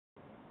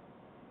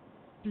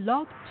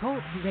Blog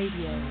Talk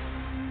Radio.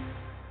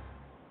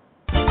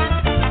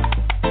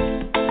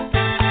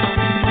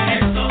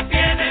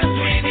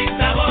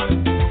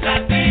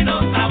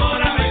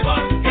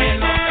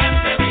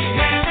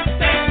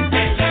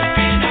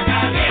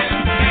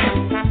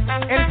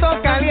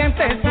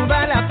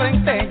 Suda la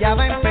frente, ya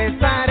va a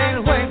empezar el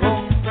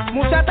juego.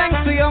 Mucha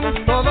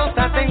atención, todos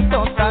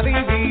atentos a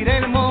vivir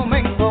el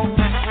momento.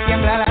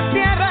 Tiembla la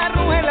tierra,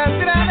 ruge las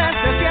gradas,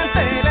 se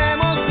siente la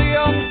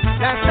emoción.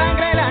 La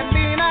sangre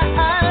latina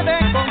arde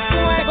con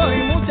fuego y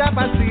mucha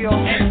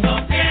pasión.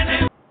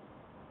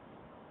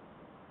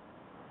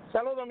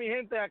 Saludos mi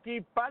gente,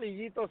 aquí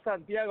Palillito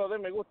Santiago de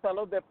Me Gusta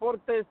los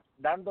Deportes,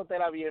 dándote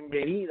la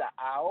bienvenida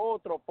a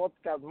otro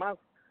podcast más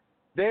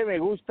de Me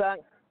Gustan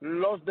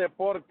los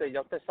Deportes.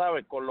 Ya usted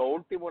sabe, con lo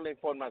último en la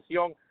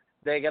información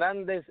de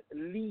Grandes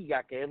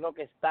Ligas, que es lo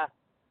que está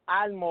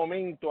al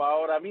momento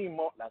ahora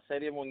mismo, la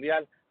Serie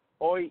Mundial.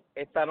 Hoy,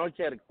 esta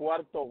noche, el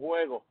cuarto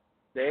juego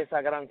de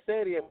esa gran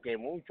serie, que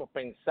muchos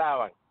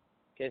pensaban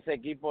que ese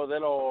equipo de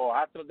los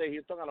Astros de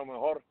Houston a lo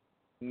mejor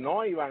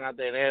no iban a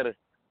tener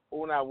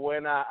una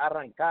buena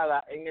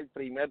arrancada en el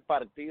primer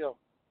partido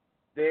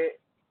de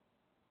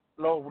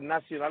los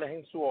nacionales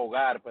en su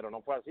hogar, pero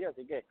no fue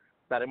así que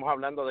estaremos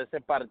hablando de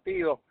ese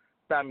partido.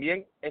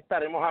 También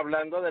estaremos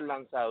hablando del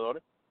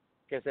lanzador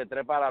que se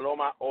trepa a la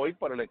loma hoy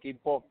por el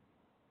equipo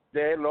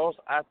de los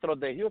Astros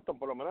de Houston,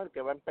 por lo menos el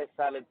que va a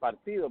empezar el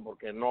partido,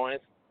 porque no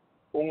es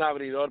un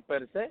abridor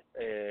per se.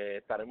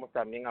 Estaremos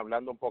también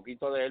hablando un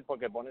poquito de él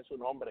porque pone su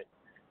nombre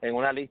en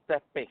una lista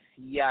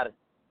especial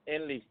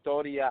en la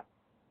historia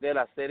de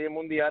la Serie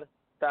Mundial.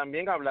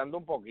 También hablando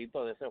un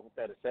poquito de ese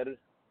tercer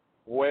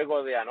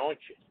juego de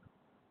anoche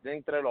de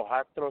entre los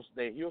Astros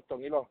de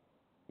Houston y los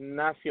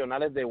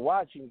Nacionales de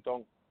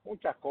Washington.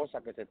 Muchas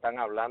cosas que se están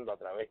hablando a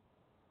través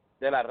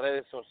de las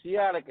redes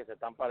sociales, que se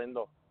están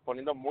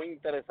poniendo muy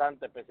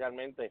interesantes,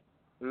 especialmente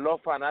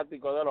los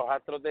fanáticos de los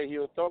Astros de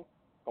Houston.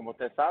 Como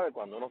usted sabe,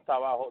 cuando uno está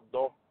abajo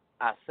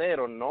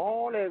 2-0,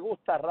 no le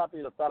gusta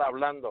rápido estar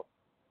hablando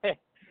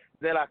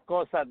de las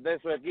cosas de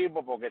su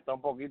equipo porque está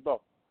un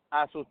poquito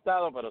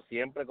asustado, pero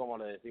siempre, como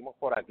le decimos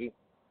por aquí,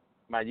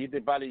 Mayito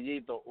y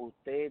Palillito,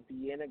 usted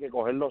tiene que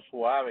cogerlo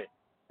suave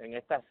en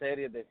estas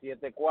series de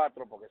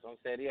 7-4 porque son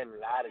series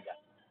largas.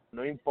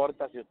 No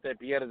importa si usted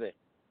pierde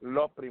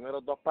los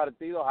primeros dos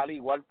partidos, al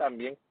igual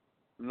también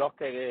los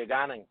que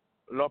ganan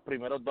los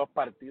primeros dos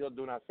partidos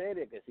de una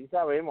serie, que sí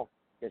sabemos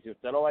que si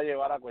usted lo va a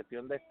llevar a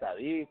cuestión de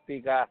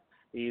estadística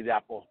y de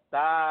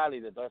apostar y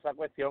de toda esa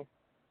cuestión,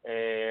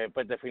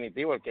 pues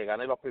definitivo, el que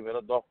gane los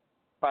primeros dos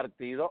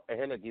partidos es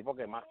el equipo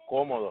que más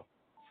cómodo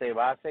se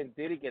va a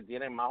sentir y que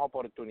tiene más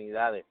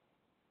oportunidades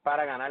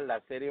para ganar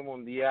la Serie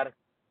Mundial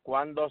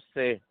cuando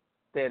se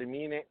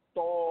termine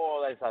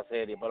toda esa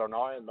serie. Pero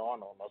no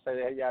se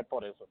deje llevar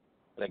por eso.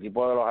 El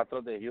equipo de los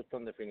Astros de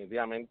Houston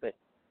definitivamente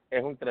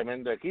es un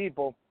tremendo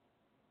equipo,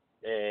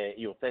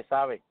 y usted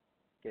sabe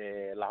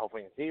que las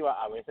ofensivas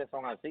a veces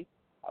son así,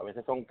 a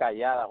veces son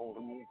calladas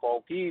un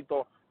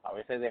poquito, a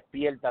veces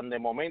despiertan de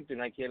momento y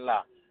no hay quien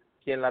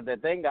las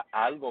detenga.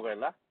 Algo,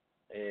 ¿verdad?,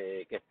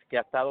 que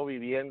ha estado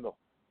viviendo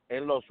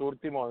en los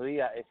últimos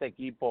días ese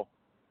equipo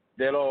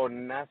de los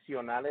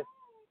Nacionales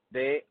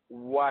de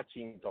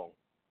Washington.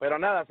 Pero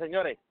nada,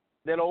 señores,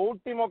 de lo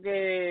último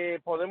que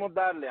podemos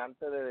darle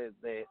antes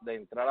de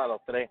entrar a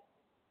los tres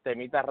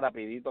temitas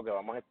rapidito que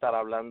vamos a estar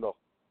hablando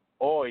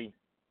hoy.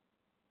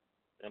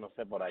 Yo no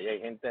sé, por ahí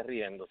hay gente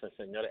riéndose,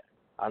 señores.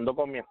 Ando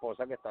con mi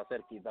esposa que está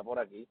cerquita por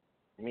aquí.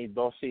 Mis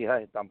dos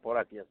hijas están por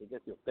aquí, así que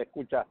si usted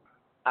escucha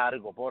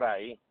algo por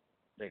ahí,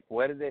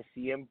 recuerde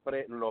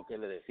siempre lo que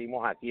le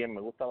decimos aquí en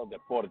Me Gustan los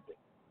Deportes.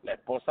 La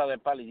esposa de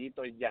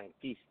Palillito es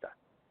yanquista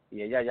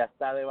y ella ya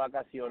está de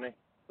vacaciones.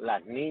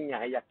 Las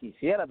niñas, ella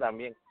quisiera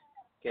también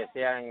que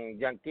sean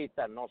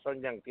yanquistas, no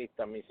son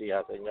yanquistas mis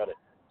hijas, señores,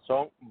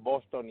 son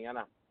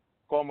bostonianas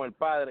como el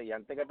padre. Y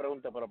antes que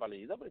pregunte, pero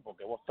Palillito, ¿pero por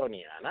qué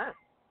bostoniana?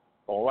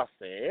 ¿Cómo va a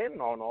ser?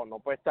 No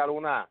puede estar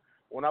una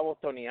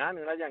bostoniana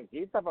y una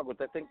yanquista para que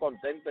usted esté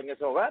contento en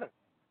ese hogar.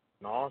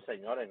 No,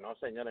 señores,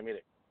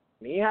 mire,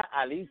 mi hija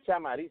Alicia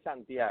Marí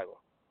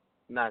Santiago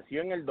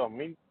nació en el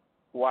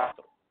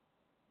 2004.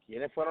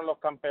 ¿Quiénes fueron los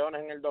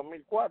campeones en el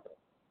 2004?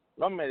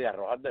 Los Medias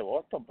Rojas de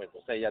Boston. Pues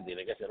entonces ella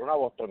tiene que ser una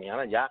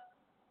bostoniana ya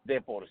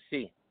de por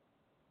sí.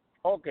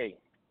 Ok,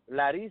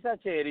 Larisa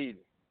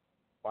Cheryl,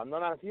 ¿cuándo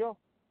nació?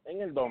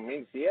 En el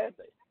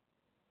 2007.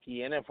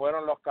 ¿Quiénes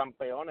fueron los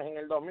campeones en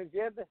el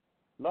 2007?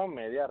 Los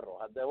Medias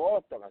Rojas de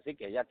Boston. Así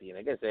que ella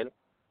tiene que ser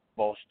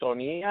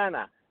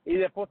bostoniana. Y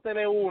después te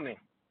le une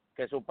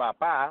que su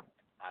papá,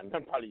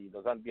 Ángel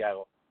Palillito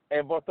Santiago,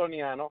 es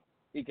bostoniano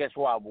y que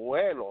su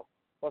abuelo,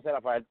 José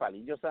Rafael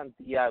Palillo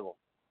Santiago,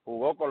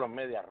 jugó con los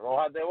Medias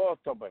Rojas de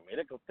Boston. Pues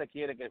mire que usted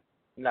quiere que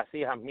las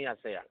hijas mías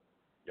sean.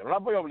 Yo no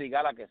las voy a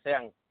obligar a que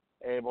sean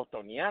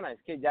bostonianas,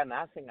 es que ya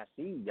nacen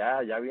así,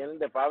 ya vienen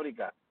de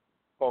fábrica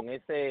con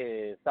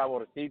ese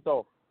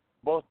saborcito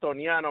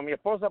bostoniano. Mi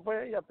esposa,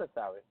 pues ya usted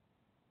sabe,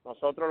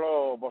 nosotros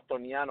los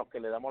bostonianos que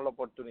le damos la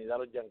oportunidad a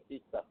los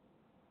yanquistas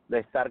de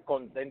estar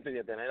contento y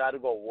de tener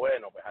algo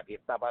bueno. Pues aquí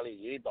está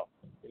Palillito,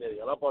 y le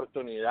dio la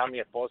oportunidad a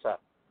mi esposa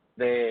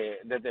de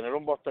tener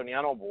un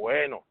bostoniano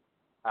bueno.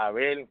 A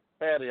ver,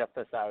 pero ya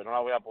usted sabe, no la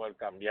voy a poder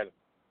cambiar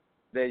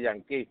de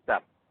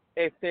yanquista.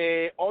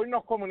 Hoy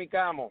nos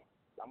comunicamos,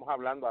 estamos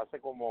hablando hace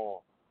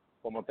como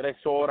 3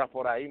 horas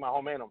por ahí más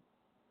o menos,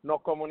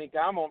 nos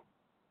comunicamos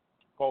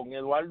con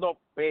Eduardo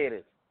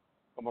Pérez.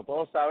 Como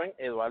todos saben,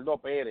 Eduardo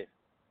Pérez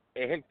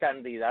es el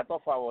candidato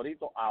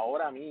favorito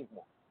ahora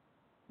mismo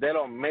de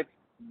los Mets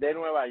de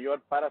Nueva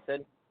York para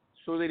ser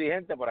su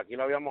dirigente. Por aquí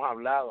lo habíamos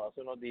hablado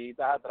hace unos días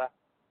atrás,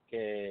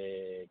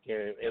 que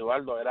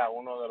Eduardo era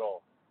uno de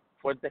los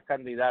fuertes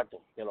candidatos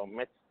que los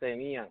Mets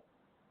tenían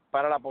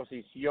para la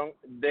posición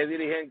de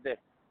dirigente.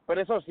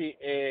 Pero eso sí,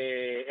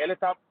 él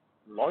está,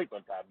 lógico,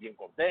 está bien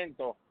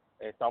contento,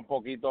 está un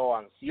poquito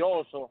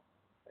ansioso,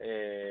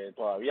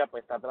 todavía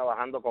pues está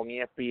trabajando con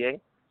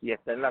ESPN y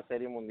está en la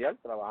Serie Mundial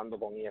trabajando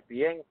con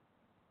ESPN,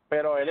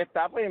 pero él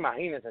está, pues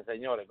imagínense,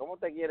 señores, ¿cómo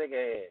usted quiere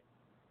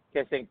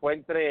que se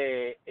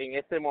encuentre en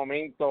este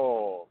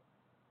momento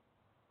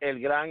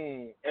el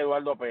gran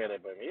Eduardo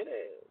Pérez? Pues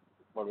mire,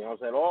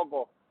 volviéndose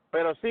loco,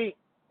 pero sí,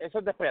 eso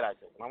es de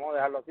esperarse, vamos a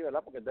dejarlo así,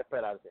 ¿verdad? Porque es de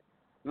esperarse.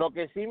 Lo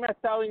que sí me ha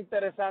estado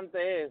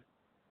interesante es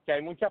que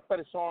hay muchas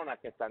personas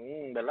que están,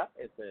 ¿verdad?,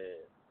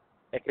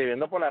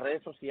 escribiendo por las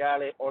redes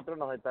sociales, otros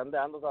nos están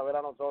dejando saber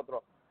a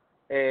nosotros,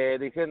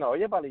 diciendo,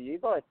 oye,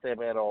 Palillito,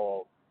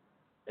 pero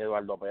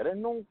Eduardo Pérez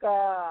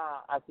nunca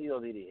ha sido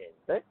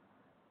dirigente,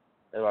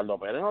 Eduardo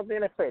Pérez no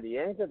tiene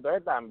experiencia,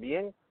 entonces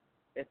también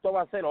esto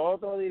va a ser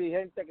otro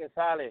dirigente que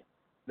sale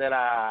de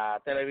la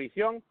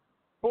televisión,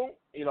 pum,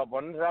 y lo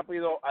ponen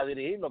rápido a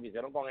dirigir. Lo que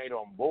hicieron con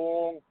Aaron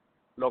Boone,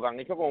 lo que han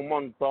hecho con un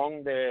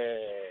montón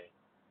de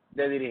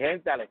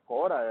dirigentes, Alex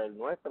Cora, el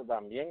nuestro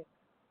también.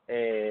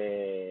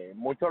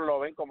 Muchos lo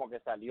ven como que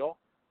salió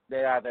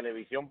de la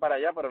televisión para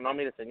allá, pero no,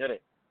 mire,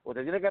 señores,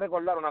 usted tiene que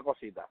recordar una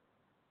cosita.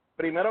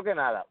 Primero que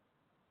nada,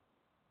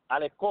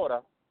 Alex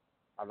Cora,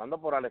 hablando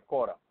por Alex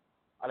Cora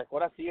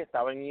sí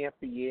estaba en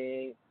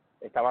ESPN,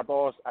 estaba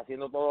todos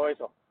haciendo todo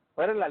eso,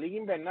 pero en la Liga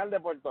Invernal de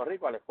Puerto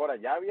Rico, Alex Cora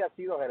ya había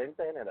sido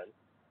gerente general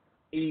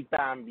y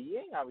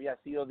también había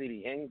sido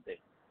dirigente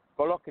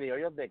con los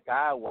Criollos de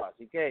Cagua,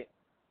 así que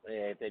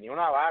tenía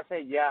una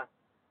base ya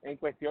en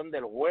cuestión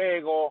del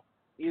juego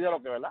y de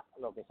lo que, ¿verdad?,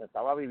 lo que se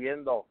estaba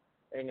viviendo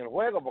en el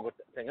juego,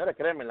 porque, señores,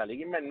 créanme, en la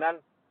Liga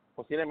Invernal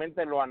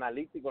posiblemente lo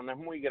analítico no es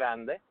muy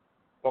grande,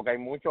 porque hay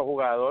muchos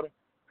jugadores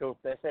que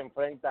usted se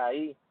enfrenta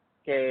ahí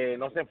que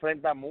no se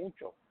enfrenta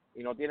mucho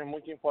y no tiene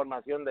mucha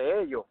información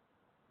de ellos,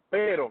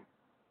 pero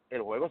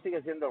el juego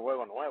sigue siendo el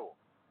juego nuevo,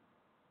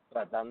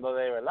 tratando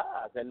de,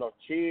 ¿verdad?, hacer los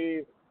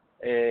chips,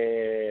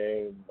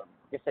 qué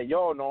sé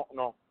yo,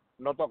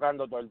 no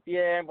tocando todo el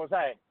tiempo,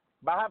 ¿sabes?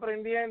 Vas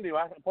aprendiendo y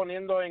vas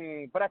poniendo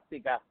en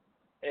práctica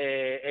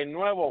el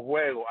nuevo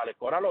juego. Alex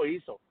Cora lo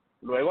hizo.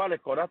 Luego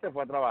Alex Cora se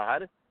fue a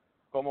trabajar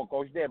como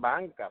coach de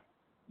banca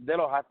de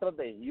los Astros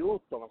de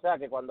Houston. O sea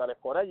que cuando Alex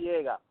Cora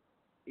llega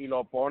y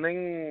lo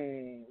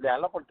ponen, le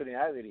dan la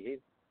oportunidad de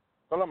dirigir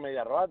con los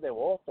Medias Rojas de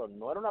Boston,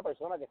 no era una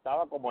persona que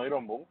estaba como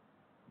Aaron Boone,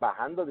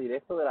 bajando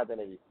directo de la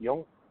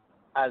televisión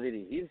a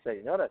dirigir,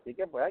 señor. Así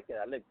que pues hay que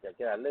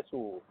darle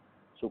su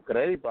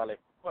crédito a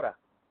Alex Cora,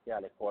 que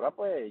Alex Cora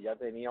pues ya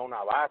tenía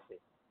una base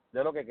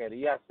de lo que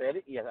quería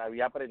hacer y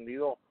había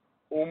aprendido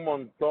un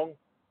montón,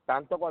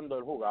 tanto cuando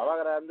él jugaba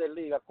Grandes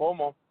Ligas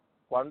como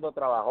cuando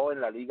trabajó en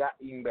la Liga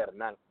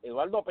Invernal.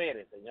 Eduardo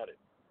Pérez, señores,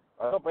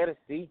 Eduardo Pérez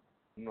sí,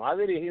 no ha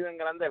dirigido en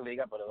Grandes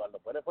Ligas, pero Eduardo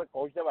Pérez fue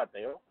coach de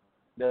bateo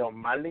de los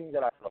Marlins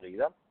de la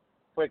Florida,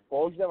 fue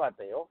coach de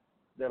bateo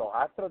de los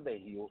Astros de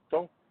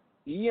Houston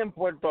y en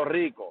Puerto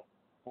Rico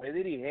fue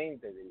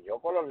dirigente, dirigió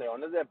con los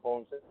Leones de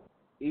Ponce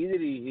y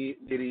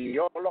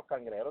dirigió con los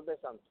Cangrejeros de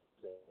San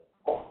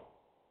José.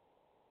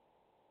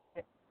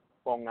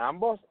 Con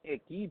ambos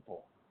equipos,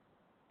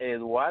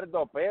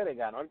 Eduardo Pérez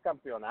ganó el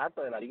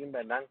campeonato de la Liga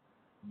Invernal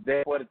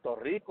de Puerto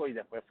Rico y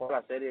después fue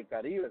a la Serie del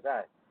Caribe,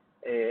 ¿sabes?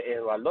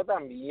 Eduardo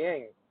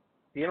también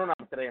tiene una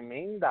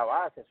tremenda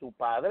base. Su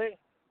padre,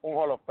 un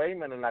Hall of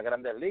Famer en las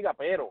Grandes Ligas,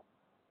 pero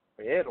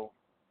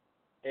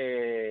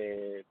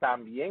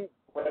también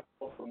fue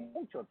por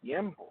mucho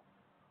tiempo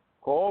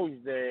coach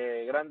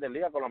de Grandes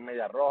Ligas con los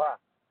Medias Rojas,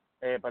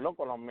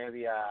 con los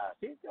Medias,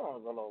 sí,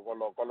 con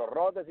los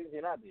Rojos de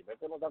Cincinnati. Ves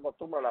que no se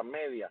acostumbra a las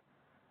medias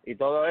y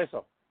todo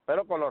eso,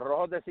 pero con los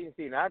Rojos de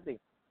Cincinnati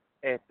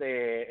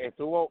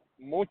estuvo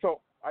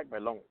mucho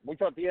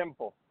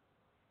tiempo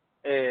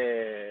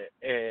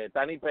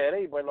Tani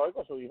Pérez, y pues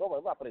lógico su hijo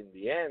pues va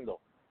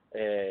aprendiendo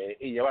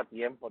y lleva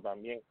tiempo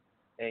también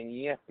en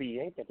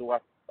ESPN, que tú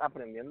vas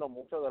aprendiendo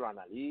mucho de lo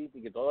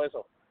analítico y todo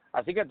eso.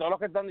 Así que todos los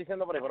que están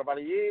diciendo por ahí, pero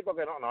Palillito,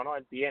 que no,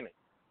 él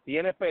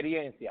tiene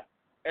experiencia.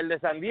 El de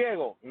San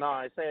Diego,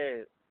 no,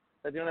 ese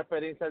tiene una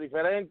experiencia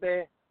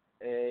diferente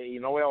y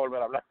no voy a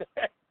volver a hablar.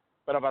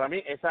 Pero para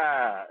mí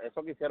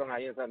eso que hicieron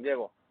ahí en San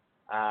Diego,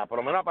 por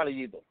lo menos a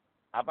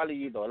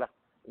Palillito, ¿verdad?,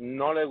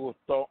 no le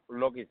gustó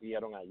lo que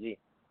hicieron allí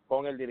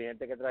con el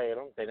dirigente que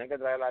trajeron. Tenían que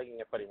traer a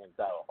alguien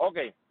experimentado. Ok,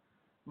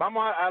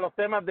 vamos a los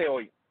temas de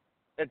hoy.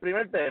 El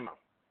primer tema,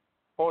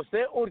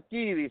 José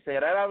Urquidi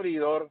será el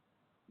abridor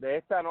de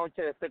esta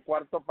noche, de este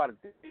cuarto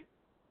partido.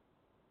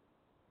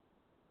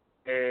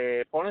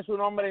 Pone su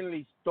nombre en la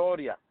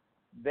historia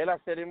de la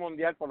Serie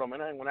Mundial, por lo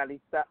menos en una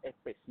lista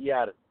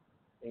especial.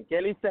 ¿En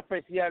qué lista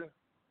especial?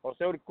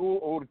 José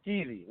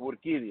Urquidi,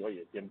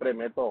 oye, siempre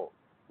meto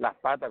las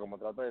patas, como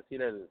trato de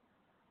decir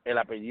el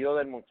apellido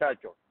del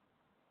muchacho.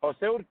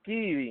 José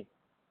Urquidi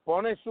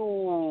pone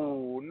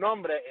su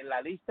nombre en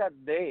la lista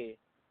de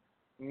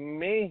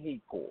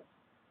México,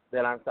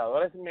 de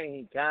lanzadores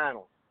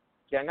mexicanos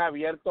que han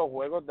abierto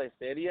juegos de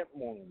Serie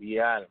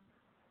Mundial.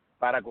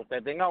 Para que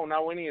usted tenga una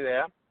buena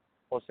idea,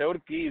 José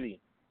Urquidi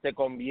se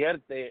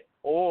convierte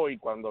hoy,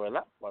 cuando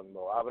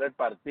abre el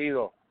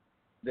partido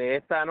de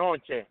esta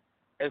noche,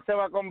 él se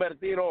va a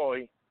convertir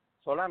hoy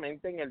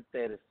solamente en el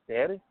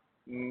tercer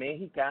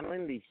mexicano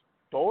en la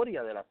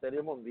historia de las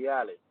series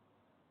mundiales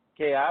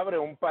que abre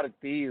un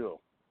partido.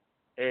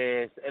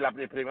 El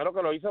primero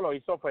que lo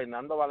hizo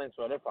Fernando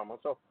Valenzuela, el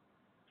famoso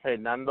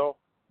Fernando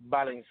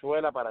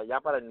Valenzuela, para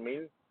el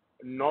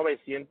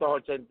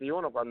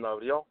 1981, cuando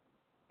abrió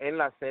en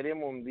la Serie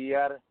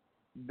Mundial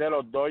de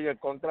los Dodgers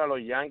contra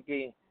los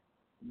Yankees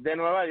de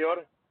Nueva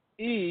York,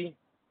 y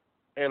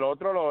el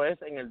otro lo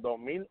es en el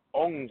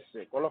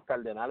 2011 con los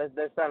Cardenales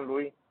de San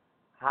Luis,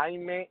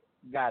 Jaime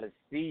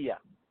García,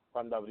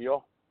 cuando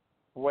abrió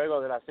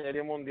juego de la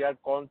Serie Mundial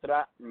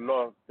contra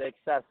los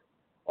Texas,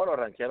 o los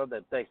Rancheros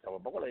de Texas,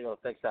 por poco le digo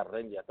los Texas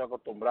Rangers, ya estoy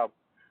acostumbrado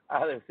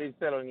a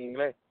decírselo en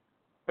inglés,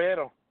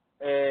 pero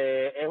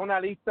es una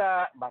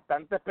lista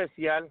bastante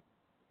especial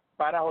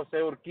para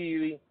José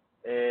Urquidi.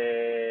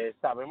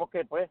 Sabemos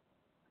que pues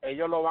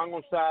ellos lo van a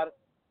usar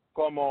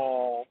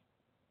como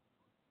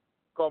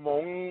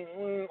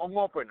un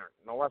opener,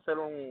 no va a ser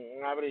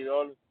un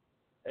abridor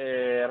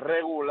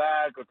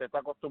regular que usted está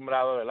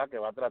acostumbrado, ¿verdad? Que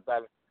va a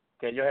tratar,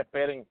 que ellos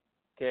esperen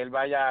que él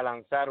vaya a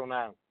lanzar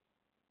unas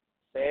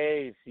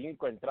 6,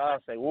 5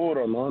 entradas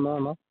seguro.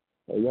 No.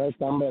 Ellos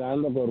están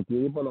velando que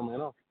Urquidi por lo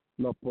menos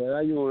nos pueda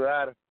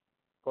ayudar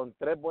con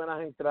 3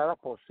 buenas entradas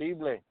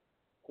posibles,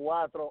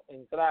 4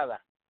 entradas,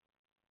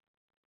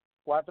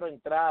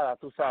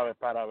 tú sabes,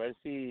 para ver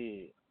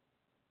si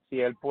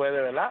él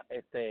puede, ¿verdad?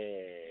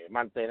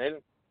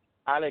 Mantener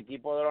al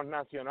equipo de los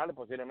nacionales,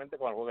 posiblemente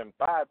con el juego de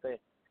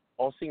empate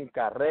o sin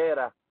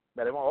carrera,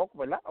 veremos,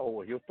 ¿verdad?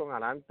 O Houston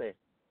adelante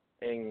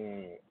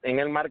en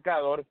el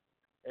marcador.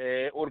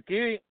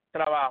 Urquidi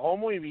trabajó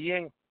muy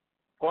bien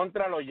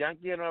contra los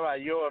Yankees de Nueva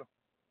York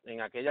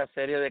en aquella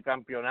serie de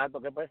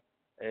campeonato que pues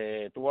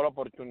tuvo la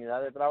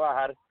oportunidad de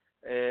trabajar.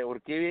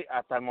 Urquidi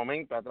hasta el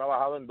momento ha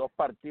trabajado en 2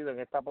 partidos en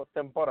esta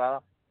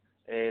postemporada.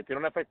 Tiene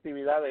una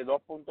efectividad de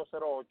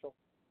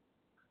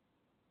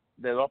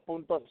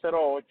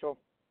 2.08,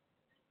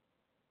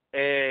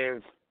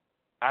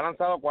 ha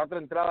lanzado 4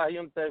 entradas y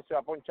un tercio,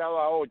 ha ponchado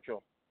a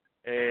 8,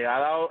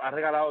 ha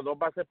regalado 2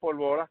 bases por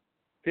bola,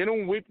 tiene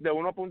un whip de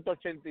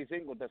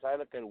 1.85. Usted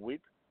sabe que el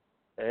whip,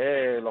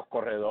 los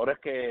corredores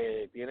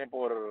que tiene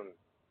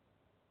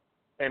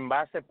en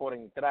base por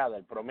entrada,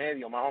 el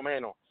promedio más o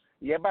menos,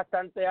 y es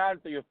bastante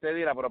alto, y usted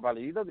dirá, pero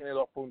Palillito tiene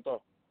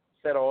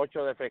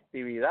 2.08 de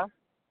efectividad.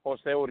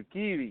 José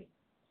Urquidi,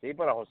 sí,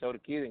 pero a José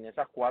Urquidi en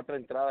esas 4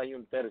 entradas y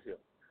un tercio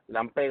le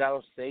han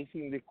pegado 6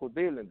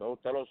 indiscutibles, entonces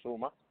usted lo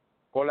suma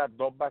con las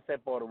 2 bases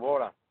por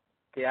bola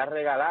que ha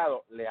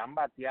regalado, le han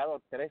bateado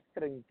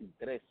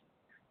 3.33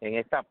 en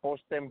esta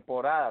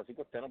postemporada, así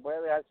que usted no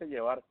puede dejarse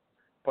llevar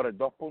por el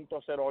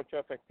 2.08 de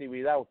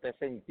efectividad, usted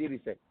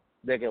sentirse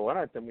de que,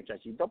 bueno, este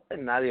muchachito pues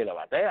nadie le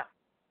batea,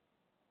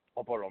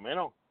 o por lo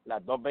menos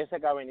las 2 veces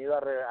que ha venido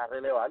a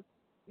relevar,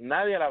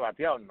 nadie le ha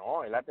bateado.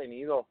 No, él ha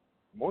tenido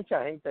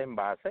mucha gente en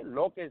base,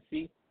 lo que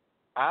sí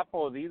ha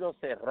podido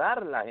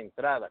cerrar las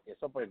entradas, que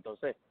eso pues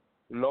entonces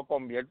lo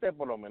convierte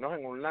por lo menos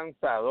en un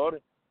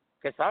lanzador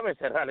que sabe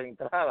cerrar la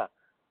entrada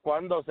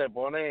cuando se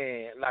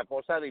pone la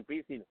cosa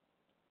difícil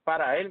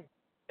para él.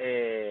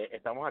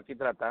 Estamos aquí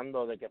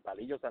tratando de que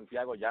Palillo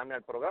Santiago llame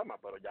al programa,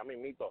 pero ya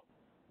mismito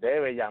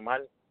debe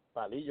llamar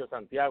Palillo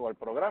Santiago al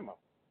programa,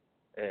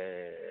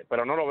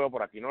 pero no lo veo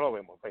por aquí, no lo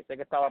vemos. Pensé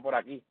que estaba por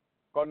aquí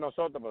con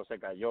nosotros, pero se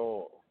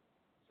cayó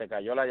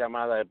la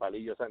llamada de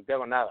Palillo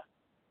Santiago. Nada,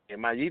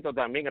 Mayito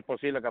también es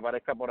posible que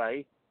aparezca por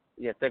ahí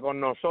y esté con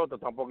nosotros,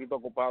 está un poquito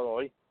ocupado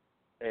hoy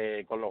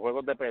con los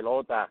juegos de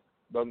pelota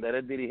donde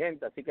eres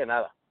dirigente, así que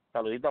nada,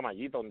 saludito a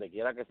Mayito donde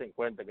quiera que se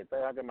encuentre, que usted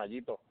vea que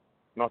Mayito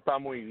no está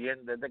muy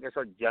bien desde que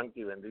esos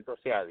Yankees, bendito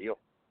sea Dios,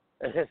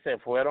 se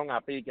fueron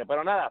a pique.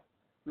 Pero nada,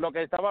 lo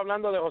que estaba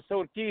hablando de José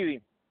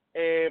Urquidi,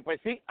 pues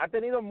sí, ha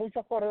tenido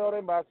muchos corredores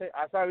en base,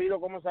 ha sabido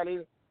cómo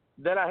salir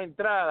de las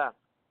entradas,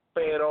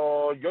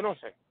 pero yo no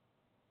sé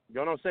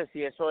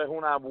si eso es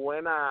una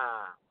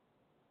buena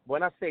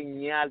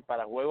señal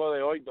para el juego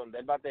de hoy, donde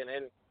él va a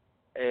tener,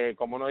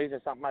 como uno dice,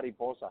 esas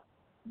mariposas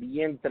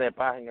bien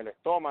trepadas en el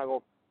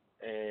estómago,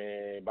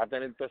 va a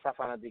tener toda esa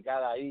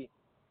fanaticada ahí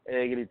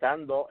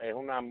gritando. Es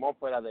una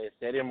atmósfera de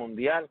Serie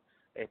Mundial.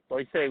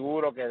 Estoy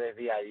seguro que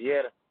desde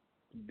ayer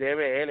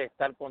debe él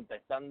estar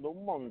contestando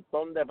un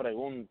montón de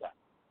preguntas,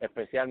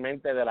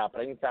 especialmente de la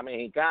prensa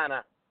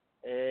mexicana.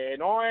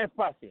 No es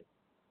fácil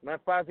no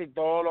es fácil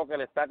todo lo que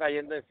le está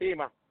cayendo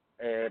encima.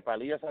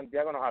 Palillo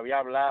Santiago nos había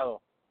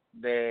hablado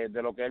de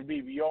lo que él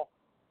vivió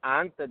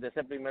antes de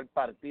ese primer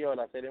partido de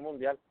la Serie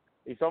Mundial,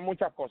 y son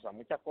muchas cosas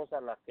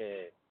las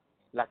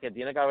que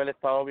tiene que haber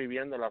estado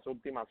viviendo en las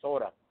últimas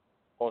horas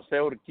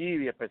José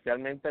Urquidi,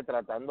 especialmente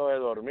tratando de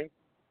dormir.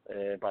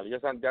 Palillo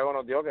Santiago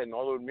nos dijo que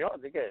no durmió,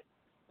 así que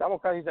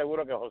estamos casi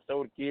seguros que José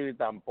Urquidi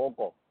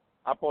tampoco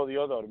ha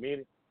podido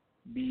dormir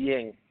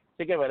bien.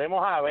 Así que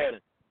veremos a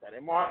ver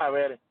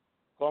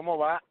cómo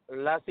va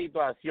la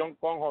situación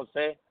con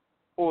José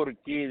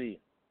Urquidi.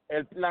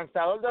 El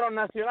lanzador de los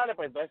nacionales,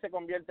 pues entonces se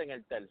convierte en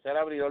el tercer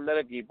abridor del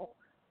equipo,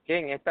 que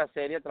en esta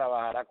serie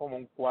trabajará como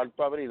un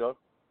cuarto abridor.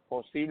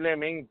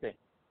 Posiblemente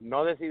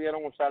no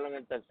decidieron usarlo en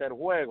el tercer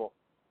juego,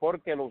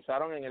 porque lo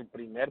usaron en el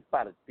primer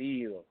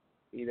partido.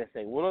 Y de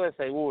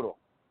seguro,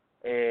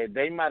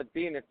 Dave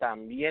Martínez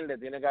también le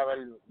tiene que haber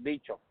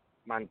dicho,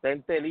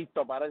 mantente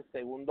listo para el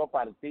segundo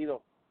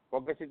partido,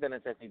 porque si te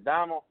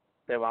necesitamos,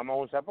 te vamos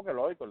a usar, porque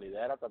lógico, la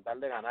idea era tratar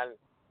de ganar,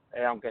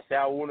 aunque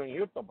sea uno en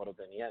Houston, pero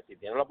si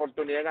tiene la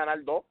oportunidad de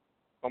ganar dos,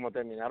 como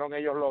terminaron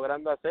ellos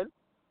logrando hacer,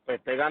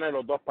 pues te gane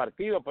los dos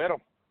partidos,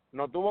 pero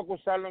no tuvo que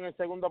usarlo en el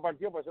segundo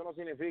partido, pues eso no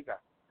significa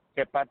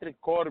que Patrick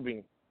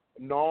Corbin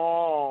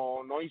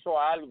no hizo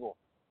algo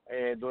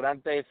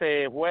durante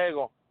ese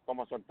juego,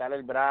 como soltar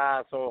el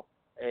brazo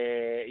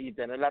y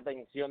tener la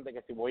atención de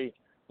que si voy,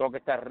 tengo que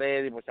estar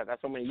ready, por si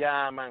acaso me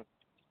llaman,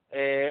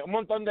 un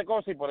montón de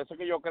cosas, y por eso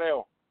que yo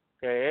creo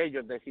que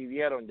ellos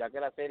decidieron, ya que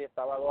la serie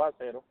estaba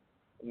 2-0,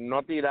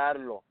 no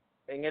tirarlo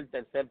en el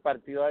tercer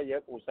partido de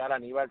ayer, usar a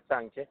Aníbal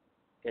Sánchez,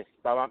 que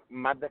estaba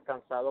más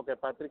descansado que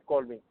Patrick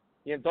Corbin,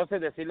 y entonces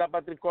decirle a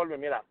Patrick Corbin,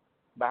 mira,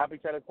 vas a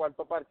pichar el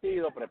cuarto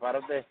partido,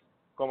 prepárate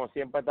como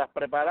siempre estás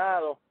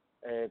preparado,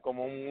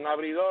 como un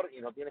abridor, y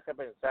no tienes que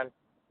pensar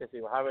que si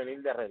vas a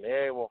venir de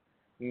relevo,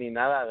 ni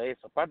nada de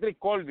eso. Patrick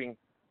Corbin,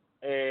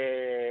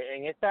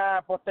 en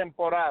esta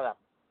postemporada,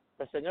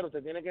 pues señor,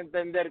 usted tiene que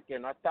entender que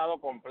no ha estado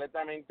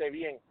completamente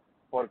bien,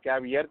 porque ha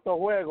abierto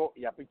juego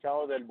y ha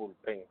pichado del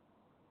bullpen.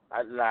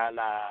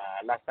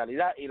 La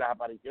salida y las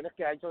apariciones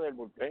que ha hecho del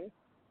bullpen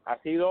ha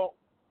sido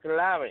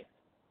clave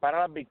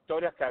para las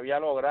victorias que había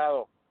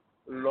logrado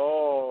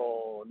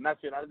los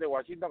Nacionales de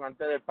Washington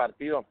antes del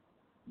partido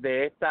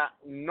de esta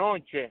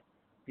noche.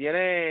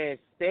 Tiene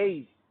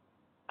 6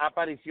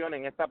 apariciones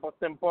en esta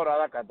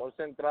postemporada,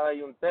 14 entradas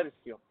y un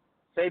tercio,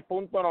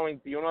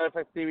 6.91 de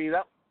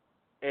efectividad,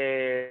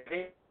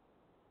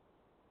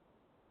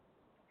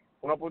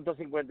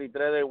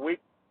 1.53 de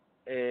whip,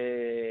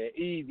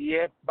 y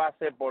 10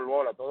 bases por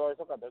bola, todo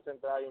eso 14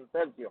 entradas y un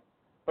tercio.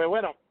 Pues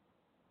bueno,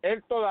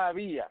 él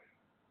todavía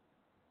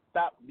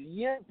está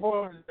bien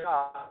por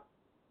la...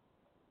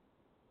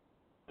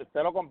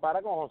 Usted lo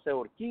compara con José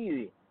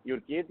Urquidi, y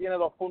Urquidi tiene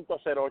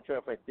 2.08 de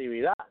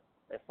efectividad.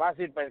 Es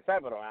fácil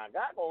pensar, pero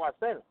acá, ¿cómo va a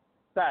ser? O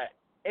sea,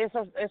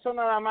 eso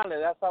nada más le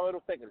da a saber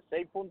usted que el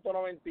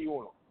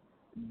 6.91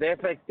 de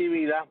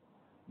efectividad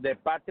de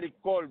Patrick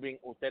Corbin,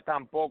 usted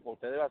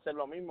debe hacer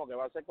lo mismo que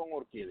va a hacer con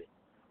Urquidi.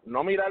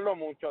 No mirarlo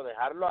mucho,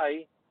 dejarlo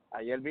ahí.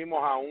 Ayer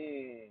vimos a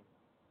un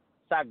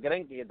Zach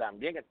Greinke que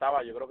también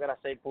estaba, yo creo que era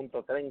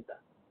 6.30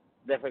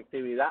 de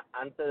efectividad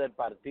antes del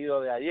partido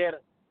de ayer.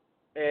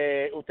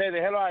 Usted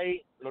déjelo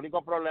ahí. El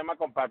único problema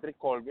con Patrick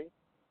Corbin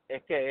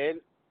es que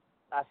él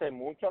hace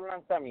muchos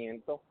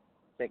lanzamientos,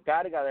 se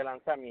carga de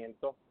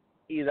lanzamientos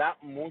y da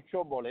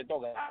muchos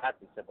boletos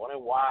gratis, se pone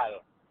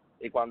igual.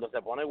 Y cuando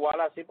se pone igual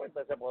así, pues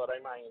usted se podrá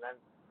imaginar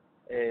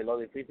lo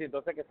difícil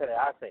entonces que se le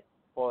hace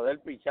poder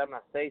pichar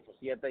unas 6 o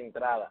 7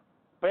 entradas.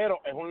 Pero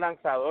es un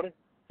lanzador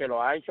que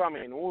lo ha hecho a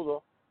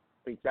menudo,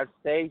 pichar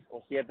 6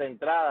 o 7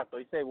 entradas.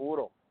 Estoy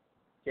seguro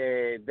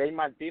que Dave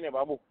Martínez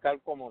va a buscar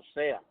como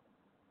sea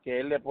que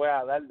él le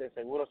pueda dar de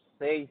seguro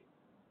 6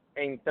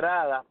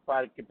 entradas,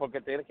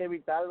 porque tienes que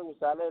evitar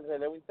usar el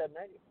relevo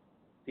intermedio.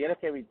 Tienes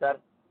que evitar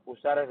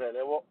usar el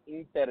relevo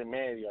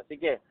intermedio. Así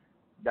que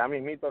ya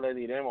mismito le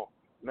diremos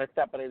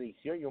nuestra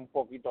predicción y un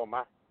poquito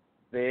más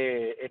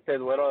de este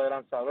duelo de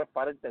lanzadores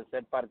para el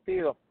tercer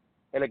partido.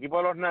 El equipo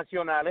de los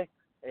Nacionales,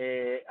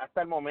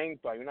 hasta el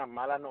momento hay unas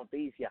malas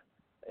noticias.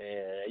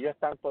 Ellos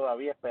están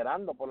todavía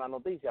esperando por la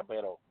noticia,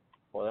 pero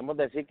podemos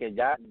decir que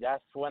ya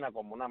suena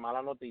como una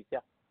mala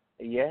noticia,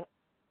 y es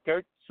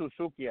Kurt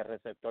Suzuki, el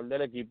receptor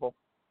del equipo.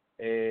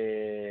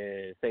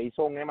 Se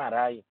hizo un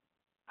MRI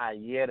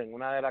ayer en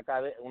una de las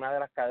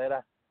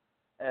caderas,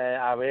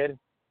 a ver,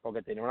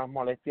 porque tenía unas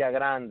molestias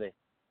grandes,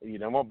 y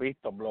lo hemos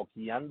visto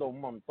bloqueando un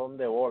montón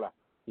de bolas,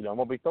 y lo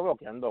hemos visto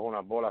bloqueando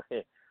unas bolas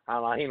que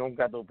jamás y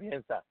nunca tú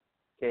piensas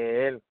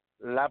que él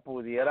la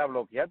pudiera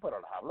bloquear,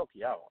 pero las ha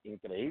bloqueado.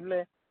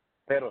 Increíble,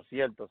 pero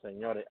cierto,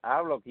 señores, ha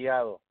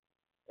bloqueado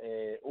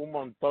un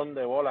montón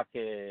de bolas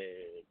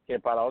que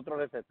para otro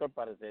receptor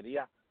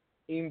parecería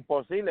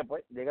imposible.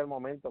 Pues llega el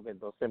momento que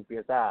entonces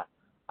empieza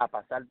a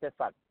pasarte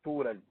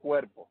factura el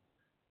cuerpo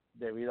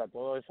debido a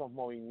todos esos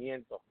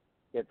movimientos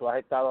que tú has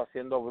estado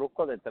haciendo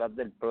bruscos detrás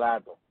del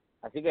plato.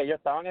 Así que ellos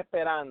estaban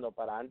esperando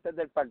para antes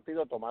del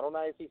partido tomar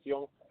una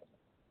decisión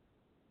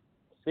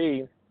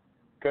si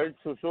Kurt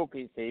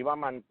Suzuki se iba a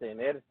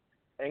mantener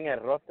en el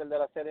roster de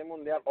la Serie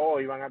Mundial, o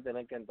iban a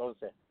tener que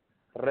entonces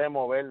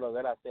removerlo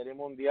de la Serie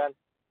Mundial,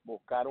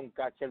 buscar un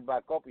catcher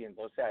backup, y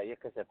entonces ahí es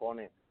que se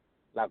pone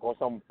la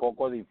cosa un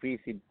poco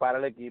difícil para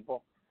el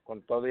equipo,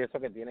 con todo eso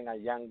que tienen a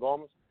Jan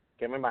Gomes,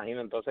 que me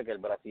imagino entonces que el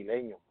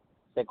brasileño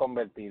se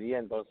convertiría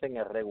entonces en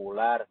el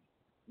regular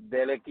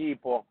del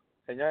equipo.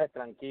 Señores,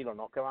 tranquilos,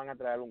 no es que van a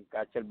traer un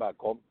catcher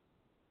backup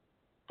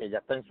que ya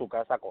está en su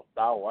casa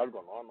acostado o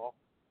algo, no.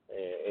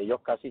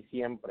 Ellos casi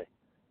siempre,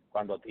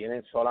 cuando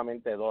tienen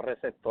solamente 2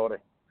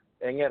 receptores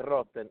en el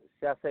roster,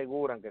 se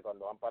aseguran que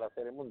cuando van para la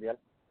Serie Mundial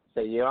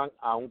se llevan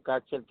a un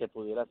catcher que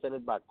pudiera ser el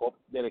backup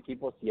del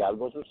equipo si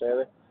algo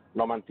sucede,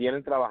 lo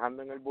mantienen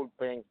trabajando en el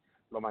bullpen,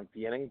 lo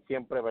mantienen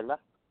siempre, ¿verdad?,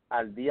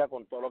 al día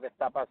con todo lo que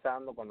está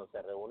pasando cuando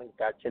se reúnen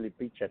catcher y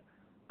pitcher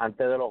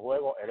antes de los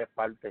juegos. Él es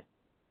parte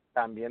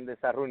también de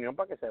esa reunión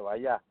para que se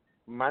vaya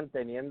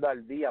manteniendo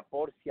al día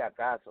por si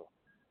acaso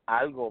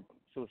algo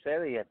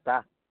sucede, y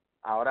está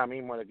ahora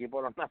mismo el equipo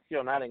de los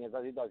nacionales en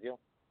esa situación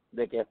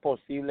de que es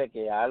posible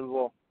que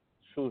algo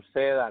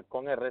suceda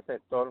con el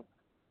receptor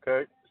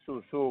Kurt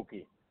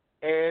Suzuki.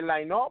 El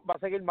line-up va a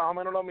seguir más o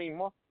menos lo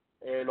mismo,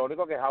 lo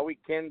único que Howie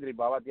Kendrick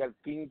va a batear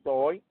quinto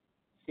hoy,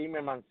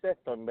 Zimmerman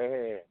sexto en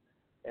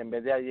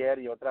vez de ayer,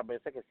 y otras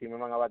veces que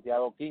Zimmerman ha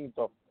bateado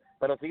quinto,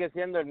 pero sigue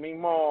siendo el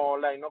mismo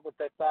line-up que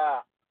usted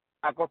está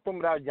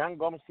acostumbrado. Jan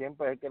Gomes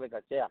siempre es el que le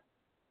cachea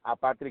a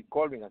Patrick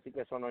Corbin, así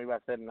que eso no iba a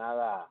ser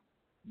nada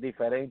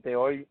diferente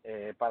hoy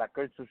para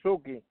Kurt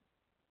Suzuki.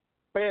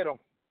 Pero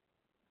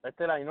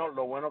este line-up,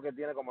 lo bueno que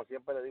tiene, como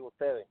siempre le digo a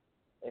ustedes,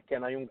 es que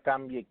no hay un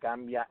cambio y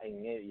cambia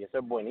en él, y eso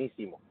es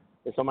buenísimo.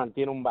 Eso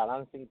mantiene un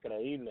balance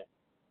increíble,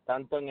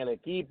 tanto en el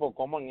equipo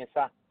como en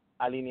esa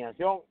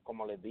alineación.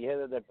 Como les dije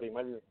desde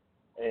el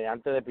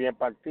antes del primer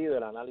partido,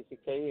 el análisis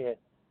que dije,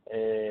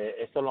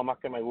 eso es lo más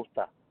que me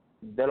gusta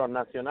de los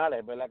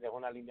nacionales. Es verdad que es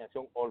una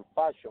alineación old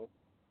fashion,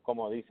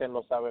 como dicen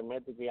los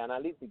sabermétricos y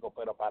analíticos,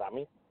 pero para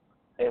mí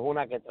es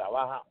una que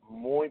trabaja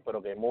muy,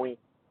 pero que muy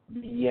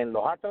bien.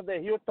 Los Astros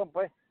de Houston,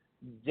 pues,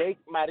 Jake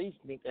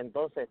Marisnick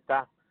entonces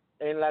está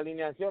en la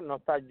alineación, no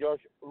está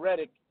Josh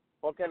Reddick,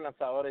 porque el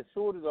lanzador es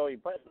zurdo, y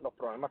pues los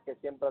problemas que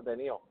siempre ha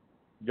tenido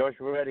Josh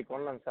Reddick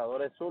con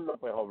lanzadores zurdos,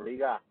 pues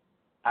obliga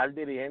al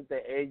dirigente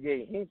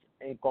A.J. Hinch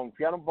en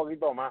confiar un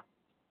poquito más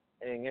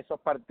en esos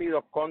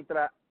partidos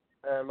contra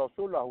los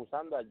zurdos,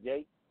 usando a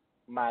Jake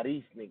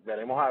Marisnick.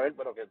 Veremos a ver,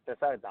 pero que usted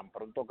sabe, tan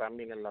pronto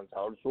cambien el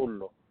lanzador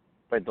zurdo,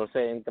 pues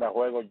entonces entra a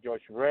juego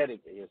Josh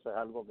Reddick, y eso es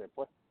algo que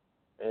pues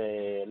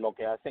lo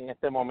que hace en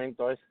este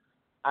momento es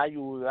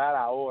ayudar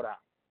ahora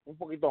un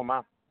poquito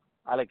más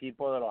al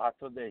equipo de los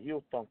Astros de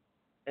Houston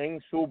en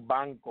su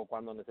banco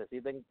cuando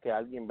necesiten que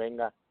alguien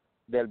venga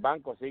del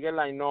banco. Sigue el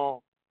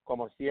line-up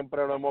como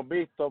siempre lo hemos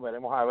visto.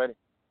 Veremos a ver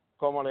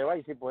cómo le va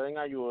y si pueden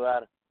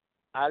ayudar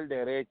al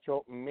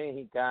derecho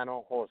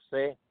mexicano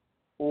José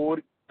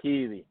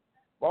Urquidy.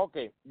 Ok,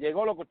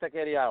 llegó lo que usted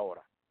quería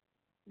ahora.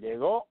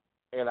 Llegó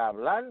el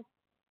hablar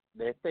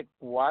de este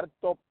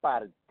cuarto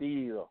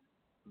partido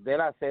de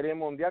la Serie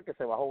Mundial que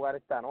se va a jugar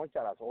esta noche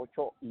a las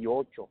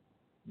 8:08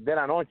 de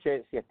la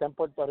noche. Si está en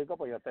Puerto Rico,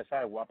 pues ya usted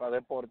sabe, Guapa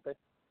Deportes.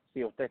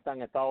 Si usted está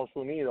en Estados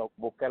Unidos,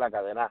 busque la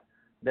cadena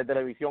de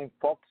televisión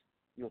Fox,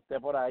 y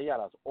usted por ahí a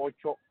las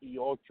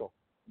 8:08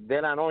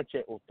 de la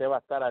noche, usted va a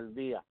estar al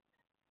día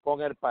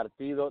con el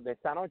partido de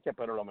esta noche.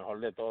 Pero lo mejor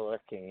de todo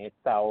es que en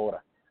esta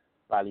hora,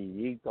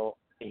 Palillito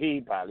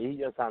y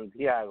Palillo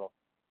Santiago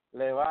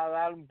le va a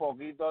dar un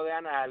poquito de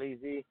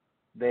análisis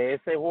de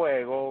ese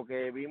juego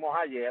que vimos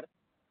ayer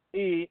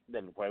y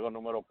del juego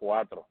número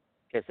 4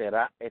 que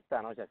será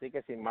esta noche. Así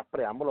que sin más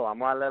preámbulo,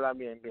 vamos a darle la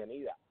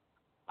bienvenida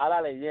a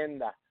la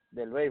leyenda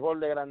del béisbol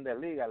de Grandes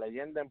Ligas,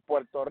 leyenda en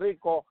Puerto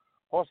Rico,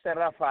 José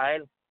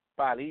Rafael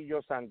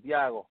Palillo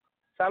Santiago.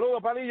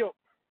 Saludos, Palillo.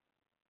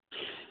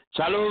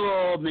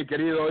 Saludos, mi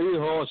querido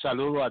hijo,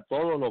 saludos a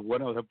todos los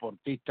buenos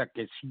deportistas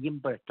que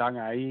siempre están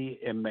ahí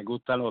en Me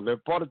Gustan los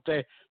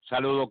Deportes.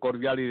 Saludo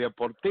cordial y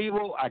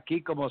deportivo,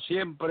 aquí como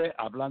siempre,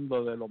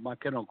 hablando de lo más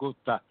que nos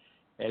gusta,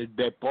 el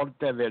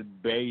deporte del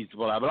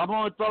béisbol.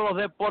 Hablamos de todos los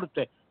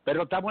deportes,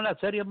 pero estamos en la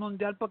Serie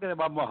Mundial porque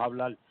vamos a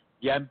hablar.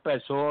 Ya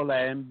empezó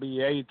la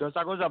NBA y toda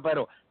esa cosa,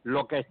 pero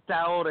lo que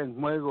está ahora en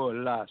juego es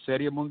la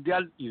Serie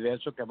Mundial, y de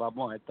eso que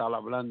vamos a estar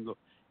hablando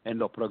en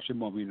los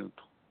próximos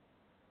minutos.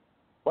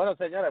 Bueno,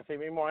 señores, así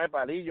mismo es,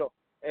 Palillo.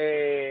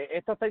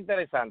 Esto está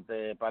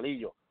interesante,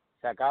 Palillo.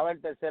 Se acaba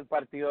el tercer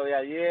partido de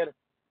ayer.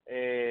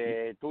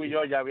 Tú y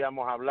yo ya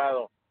habíamos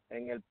hablado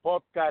en el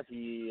podcast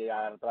y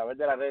a través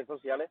de las redes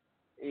sociales,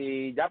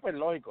 y ya pues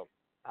lógico,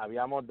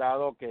 habíamos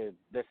dado que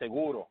de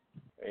seguro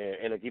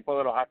el equipo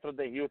de los Astros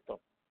de Houston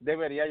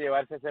debería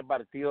llevarse ese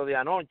partido de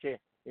anoche,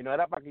 y no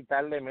era para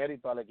quitarle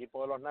mérito al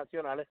equipo de los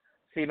nacionales,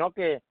 sino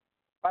que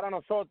para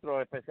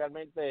nosotros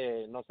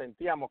especialmente nos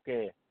sentíamos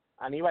que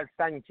Aníbal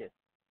Sánchez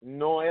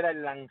no era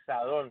el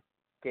lanzador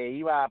que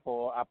iba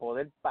a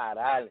poder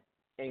parar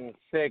en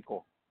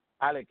seco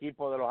al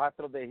equipo de los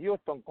Astros de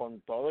Houston.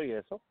 Con todo y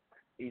eso,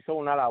 hizo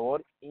una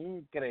labor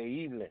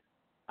increíble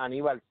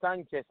Aníbal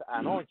Sánchez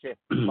anoche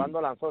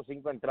cuando lanzó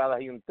 5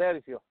 entradas y 1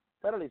 tercio,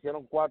 pero le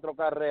hicieron 4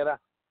 carreras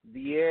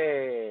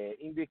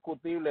 10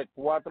 indiscutibles,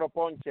 4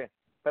 ponches.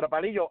 Pero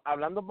Palillo,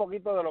 hablando un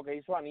poquito de lo que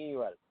hizo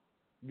Aníbal,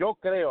 yo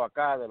creo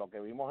acá, de lo que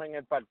vimos en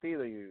el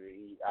partido,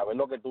 y a ver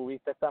lo que tú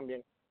viste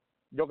también,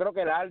 yo creo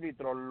que el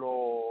árbitro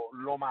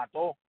lo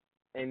mató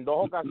en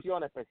 2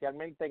 ocasiones,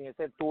 especialmente en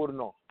ese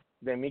turno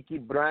de Mickey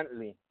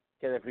Brantley,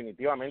 que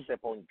definitivamente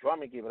ponchó a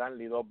Mickey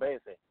Brantley 2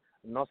 veces.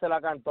 No se la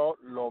cantó,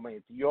 lo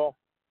metió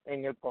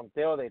en el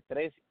conteo de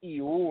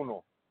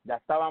 3-1. Ya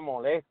estaba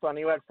molesto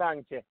Aníbal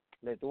Sánchez,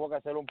 le tuvo que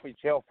hacer un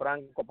picheo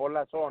franco por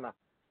la zona.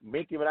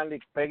 Mickey Brantley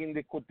pega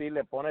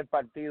indiscutible, pone el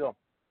partido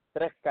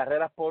 3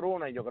 carreras por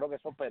 1, y yo creo que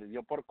eso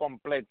perdió por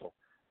completo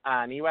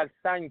a Aníbal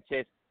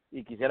Sánchez,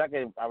 y quisiera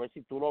que a ver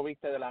si tú lo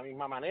viste de la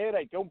misma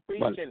manera y que un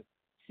pitcher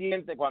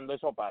siente cuando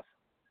eso pasa.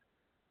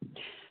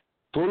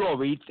 Tú lo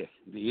viste,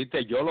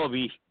 dijiste yo lo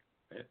vi,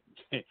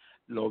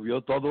 lo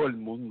vio todo el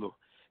mundo.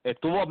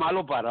 Estuvo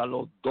malo para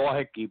los 2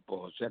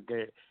 equipos, o sea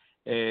que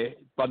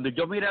cuando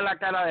yo miré la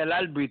cara del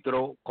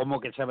árbitro, como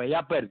que se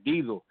veía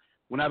perdido.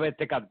 Una vez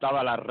te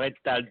cantaba la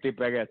recta al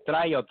tipo de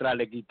strike, otra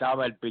le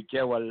quitaba el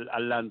picheo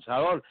al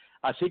lanzador.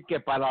 Así que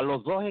para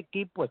los 2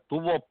 equipos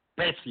estuvo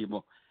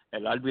pésimo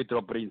el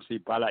árbitro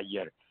principal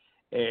ayer.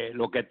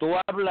 Lo que tú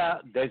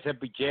hablas de ese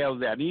picheo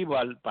de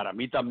Aníbal, para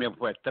mí también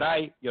fue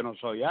strike. Yo no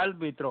soy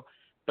árbitro,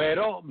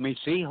 pero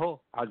mis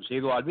hijos han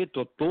sido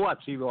árbitros. Tú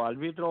has sido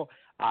árbitro,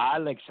 a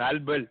Alex,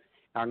 Albert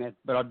han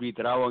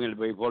arbitrado en el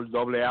béisbol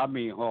AA,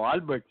 mi hijo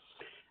Albert.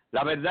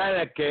 La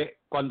verdad es que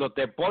cuando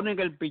te ponen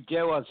el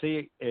picheo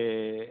así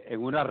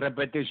en una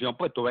repetición,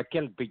 pues tú ves que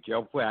el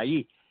picheo fue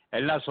ahí,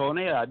 en la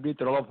zona, y el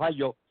árbitro lo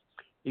falló.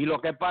 Y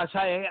lo que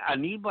pasa es,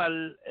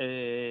 Aníbal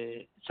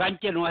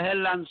Sánchez no es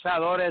el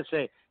lanzador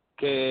ese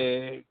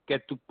que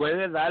tú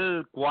puedes dar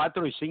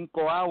 4 y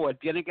 5 outs, él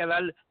tiene que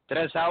dar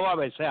 3 outs a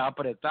veces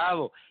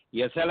apretado,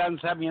 y ese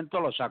lanzamiento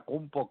lo sacó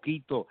un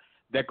poquito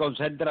de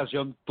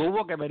concentración,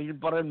 tuvo que venir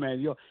por el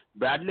medio,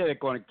 darle de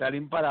conectar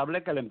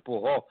imparable, que le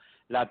empujó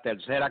la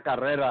tercera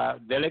carrera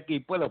del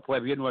equipo, y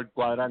después vino el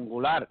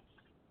cuadrangular.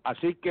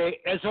 Así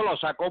que eso lo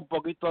sacó un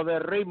poquito de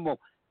ritmo,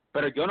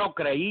 pero yo no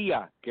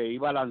creía que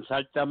iba a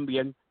lanzar tan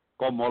bien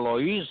como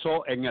lo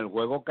hizo en el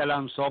juego que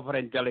lanzó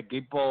frente al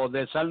equipo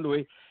de San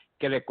Luis,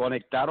 que le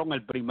conectaron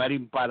el primer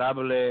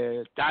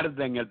imparable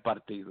tarde en el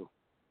partido.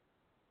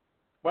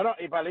 Bueno,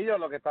 y Palillo,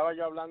 lo que estaba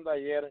yo hablando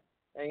ayer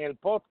en el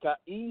podcast,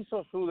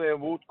 hizo su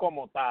debut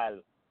como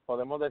tal.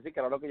 Podemos decir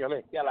que era lo que yo le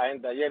decía a la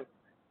gente ayer,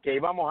 que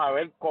íbamos a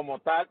ver como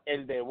tal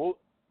el debut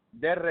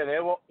de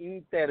relevo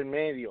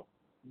intermedio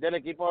del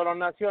equipo de los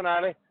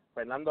nacionales.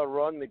 Fernando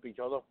Rodney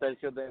pichó 2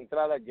 tercios de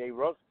entrada, Jay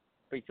Ross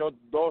pichó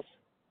 2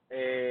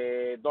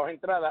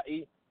 entradas,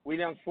 y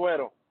William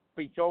Suero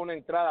pichó 1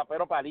 entrada,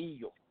 pero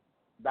Palillo,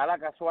 da la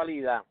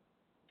casualidad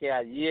que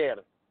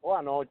ayer o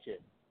anoche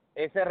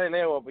ese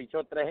relevo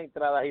pichó 3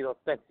 entradas y 2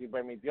 tercios, y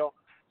permitió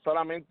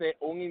solamente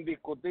un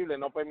indiscutible,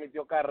 no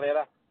permitió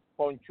carrera,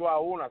 ponchó a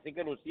 1, así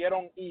que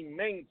lucieron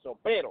inmenso,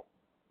 pero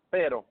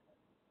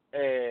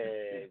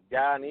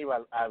ya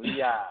Aníbal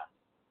había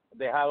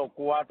dejado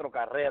 4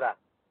 carreras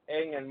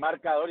en el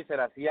marcador y se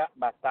le hacía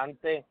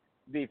bastante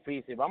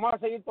difícil. Vamos a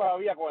seguir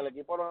todavía con el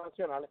equipo de los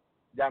nacionales,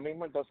 ya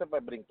mismo entonces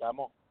pues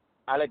brincamos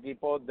al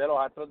equipo de los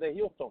Astros de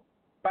Houston.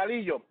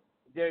 Palillo,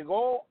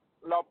 llegó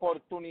la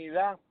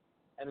oportunidad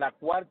en la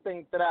 4ª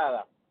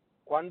entrada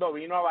cuando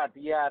vino a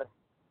batear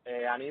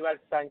Aníbal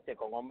Sánchez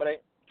con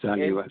hombre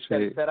en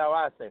tercera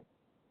base,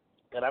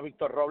 que era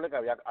Víctor Robles,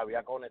 que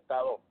había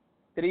conectado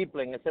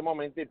triple en ese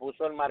momento y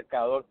puso el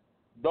marcador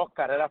 2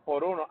 carreras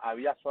por 1,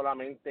 había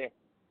solamente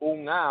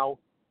un out.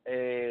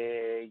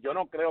 Yo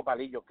no creo,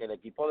 Palillo, que el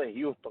equipo de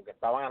Houston, que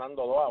estaba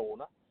ganando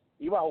 2-1,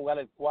 iba a jugar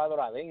el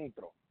cuadro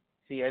adentro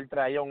si él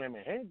traía un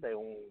emergente,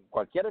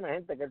 cualquier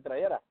emergente que él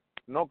trayera.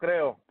 No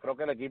creo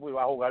que el equipo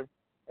iba a jugar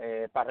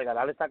para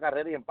regalarle esa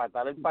carrera y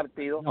empatar el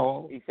partido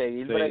y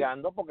seguir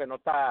bregando, porque no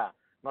estaba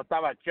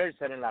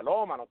Scherzer en la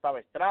loma, no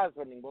estaba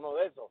Strasburg, ninguno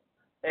de esos.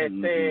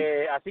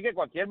 Así que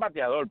cualquier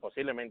bateador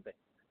posiblemente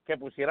que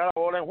pusiera la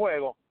bola en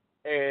juego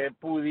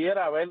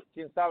pudiera haber,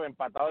 quién sabe,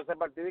 empatado ese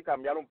partido y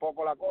cambiar un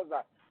poco la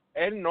cosa.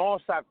 Él no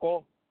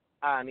sacó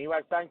a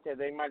Aníbal Sánchez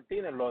de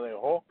Martínez, lo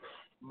dejó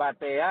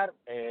batear,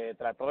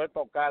 trató de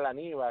tocar a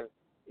Aníbal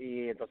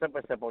y entonces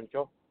pues se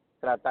ponchó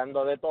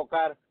tratando de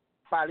tocar.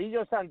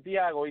 Palillo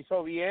Santiago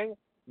hizo bien,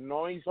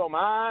 no hizo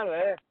mal,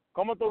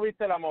 ¿Cómo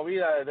tuviste la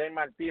movida de Dave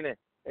Martínez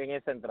en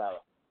esa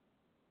entrada?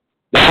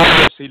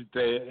 Déjame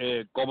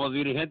decirte, como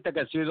dirigente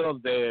que he sido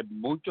de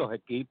muchos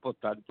equipos,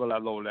 tanto la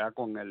AA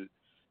con el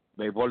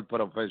béisbol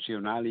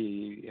profesional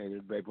y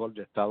el béisbol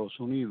de Estados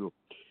Unidos,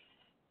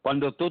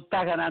 cuando tú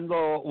estás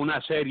ganando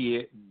una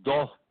serie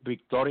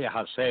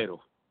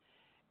 2-0,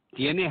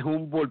 tienes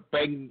un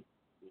bullpen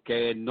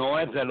que no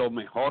es de lo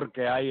mejor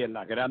que hay en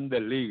las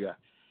grandes ligas,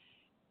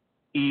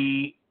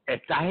 y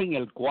estás en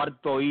el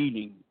 4º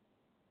inning,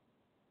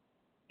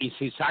 y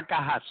si sacas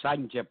a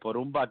Sánchez por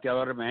un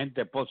bateador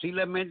emergente,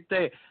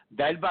 posiblemente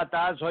da el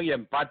batazo y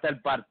empata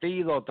el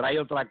partido, trae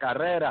otra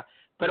carrera,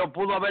 pero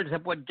pudo haberse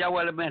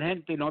ponchado el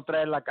emergente y no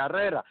traer la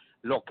carrera.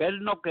 Lo que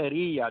él no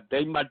quería,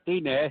 Dave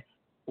Martínez, es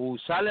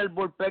usar el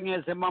bullpen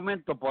en ese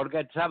momento porque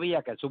él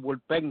sabía que su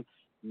bullpen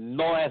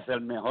no es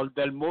el mejor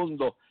del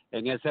mundo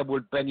en ese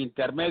bullpen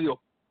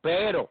intermedio,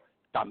 pero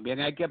también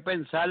hay que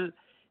pensar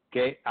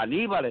que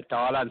Aníbal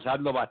estaba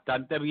lanzando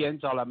bastante bien,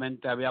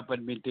 solamente había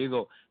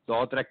permitido 2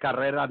 o 3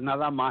 carreras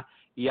nada más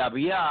y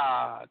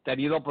había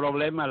tenido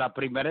problemas en la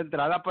primera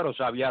entrada, pero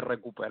se había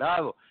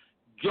recuperado.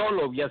 Yo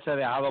lo hubiese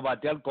dejado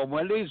batear como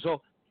él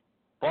hizo,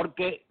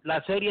 porque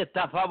la serie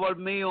está a favor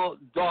mío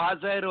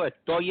 2-0,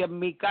 estoy en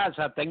mi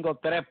casa, tengo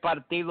 3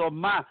 partidos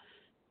más,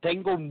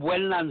 tengo un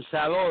buen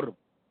lanzador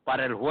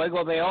para el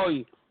juego de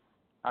hoy,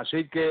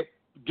 así que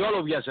yo lo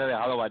hubiese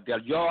dejado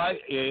batear, yo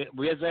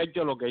hubiese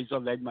hecho lo que hizo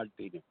Dave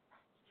Martínez.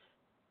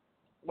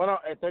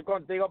 Bueno, estoy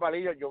contigo,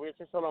 Palillo, yo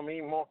hubiese hecho lo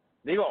mismo,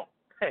 digo,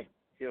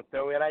 si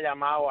usted hubiera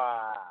llamado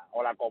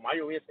o la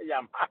Comayo hubiese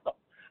llamado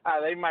a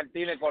Dave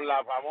Martínez con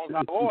la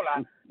famosa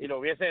bola y le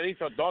hubiese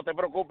dicho, no te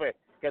preocupes,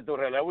 que tu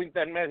relevo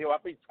intermedio va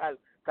a pichar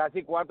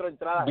casi 4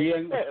 entradas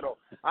en cero.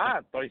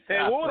 Estoy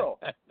seguro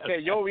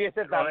que yo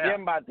hubiese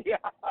también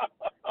bateado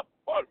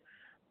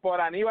por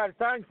Aníbal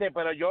Sánchez,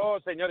 pero yo,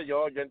 señores,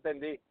 yo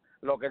entendí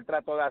lo que él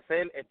trató de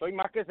hacer. Estoy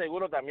más que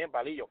seguro también,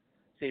 Palillo,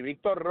 si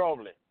Víctor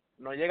Robles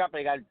no llega a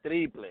pegar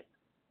triple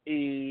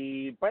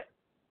y pues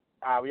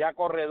había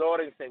corredor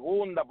en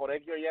segunda, por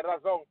X o Y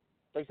razón,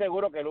 estoy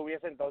seguro que él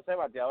hubiese entonces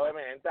bateado de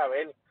emergente a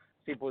ver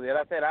si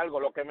pudiera hacer algo.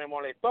 Lo que me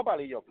molestó,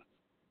 Palillo,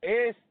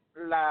 es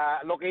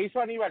lo que hizo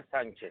Aníbal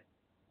Sánchez.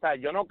 O sea,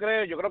 yo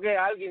creo que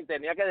alguien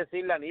tenía que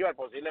decirle a Aníbal,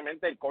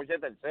 posiblemente el coach de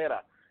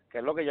tercera, que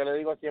es lo que yo le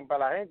digo siempre a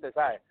la gente,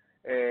 ¿sabes?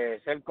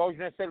 Ser coach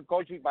no es ser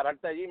coach y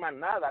pararte allí más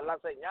nada, dar la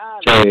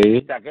señal,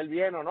 sí. de aquel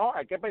bien o no,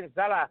 hay que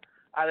pensar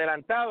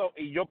adelantado,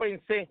 y yo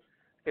pensé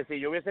que si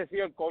yo hubiese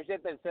sido el coach de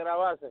tercera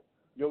base,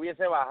 yo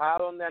hubiese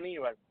bajado donde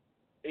Aníbal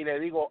y le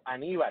digo,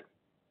 Aníbal,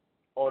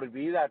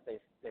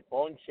 olvídate de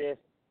ponches,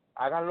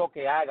 hagan lo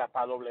que hagas,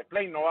 para doble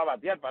play no va a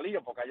batear,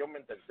 Palillo, porque hay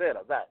hombre en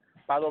tercera, o sea,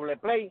 para doble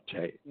play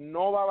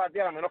no va a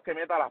batear a menos que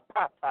meta las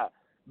patas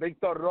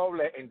Víctor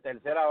Robles en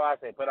tercera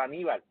base, pero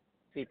Aníbal,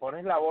 si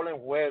pones la bola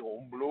en juego,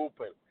 un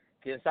blooper,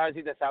 quién sabe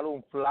si te sale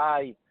un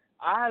fly,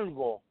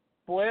 algo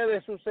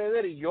puede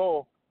suceder y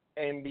yo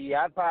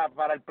enviar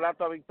para el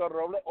plato a Víctor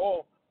Robles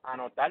o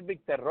anotar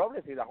Víctor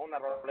Robles y das una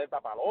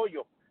roleta para el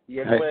hoyo y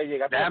él puede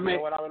llegar con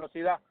buena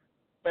velocidad.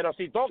 Pero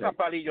si toca,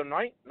 Palillo, no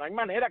hay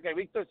manera que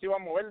Víctor se iba a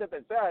mover de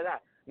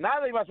tercera,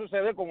 nada iba a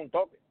suceder con un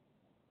toque.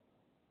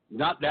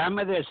 No,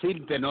 déjame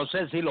decirte, no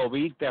sé si lo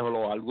viste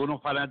o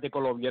algunos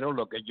fanáticos lo vieron,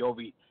 lo que yo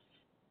vi.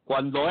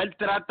 Cuando él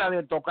trata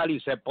de tocar y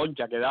se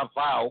poncha, que da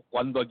foul,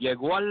 cuando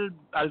llegó al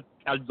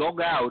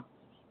dugout,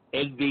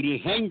 el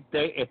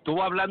dirigente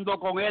estuvo hablando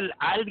con él,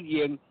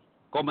 alguien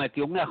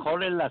cometió un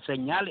error en la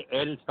señal,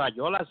 él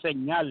falló la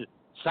señal,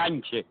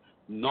 Sánchez,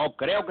 no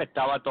creo que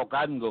estaba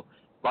tocando.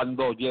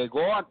 Cuando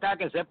llegó acá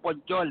que se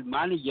ponchó, el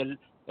manager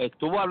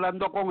estuvo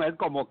hablando con él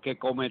como que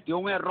cometió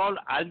un error,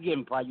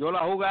 alguien falló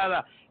la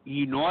jugada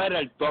y no era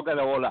el toque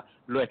de bola,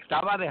 lo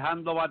estaba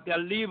dejando batear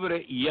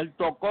libre y él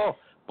tocó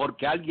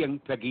porque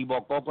alguien se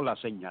equivocó con la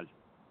señal.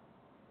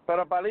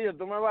 Pero Palillo,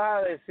 tú me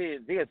vas a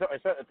decir, sí, eso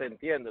te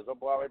entiendo, eso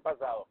puede haber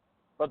pasado,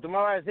 pero tú me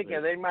vas a decir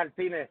que Dave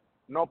Martínez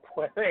no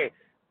puede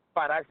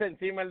pararse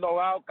encima del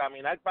dogado,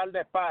 caminar un par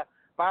de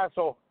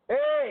pasos,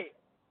 ¡hey!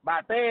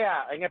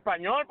 Batea, en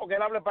español, porque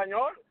él habla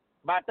español,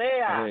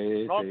 batea,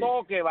 no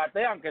toque,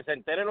 batea, aunque se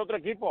entere el otro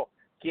equipo,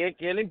 ¿quién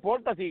le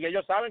importa si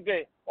ellos saben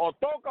que o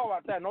toca o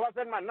batea? No va a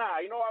hacer más nada,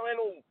 ahí no va a haber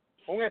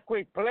un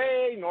squeeze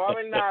play, no va a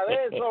haber nada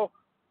de eso,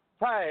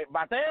 ¿sabes?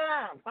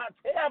 Batea,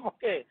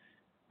 porque...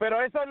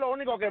 Pero eso es lo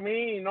único que a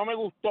mí no me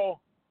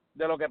gustó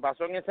de lo que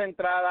pasó en esa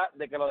entrada,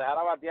 de que lo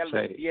dejara batear, lo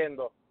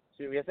entiendo.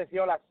 Si hubiese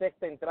sido la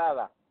sexta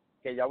entrada,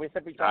 que ya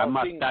hubiese pichado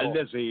más 5,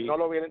 tarde, no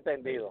lo hubiera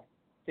entendido.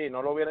 Sí,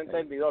 no lo hubiera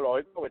entendido,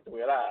 lógico, que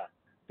estuviera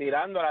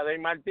tirando a la Dave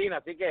Martínez.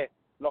 Así que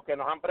los que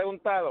nos han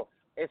preguntado,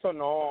 eso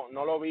no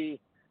lo vi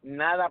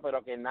nada,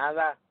 pero que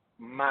nada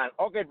mal.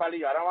 Ok,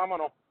 Palillo, ahora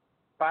vámonos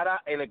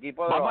para el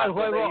equipo de vamos los al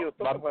juego. de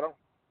Houston, que fueron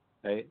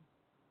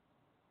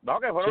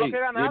los que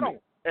ganaron.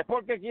 Dime. Es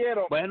porque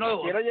quiero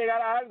llegar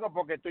a algo,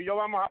 porque tú y yo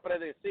vamos a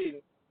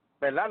predecir,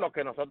 ¿verdad? Lo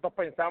que nosotros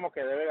pensamos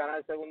que debe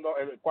ganar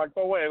el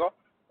cuarto juego.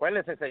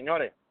 Acuérdense,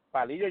 señores,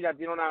 Palillo ya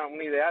tiene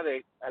una idea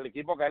de al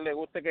equipo que a él le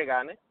guste que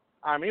gane.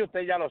 A mí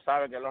usted ya lo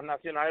sabe, que los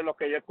nacionales los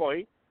que yo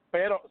escogí,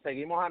 pero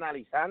seguimos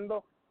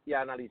analizando y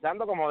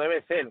analizando como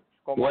debe ser.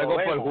 Como juego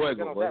por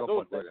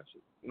juego.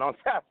 No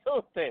se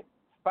asuste.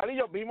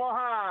 Palillo, vimos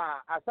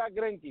a Zach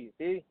Greinke,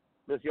 sí,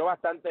 lució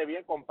bastante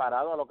bien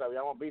comparado a lo que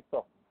habíamos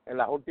visto en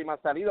las últimas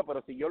salidas,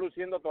 pero siguió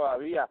luciendo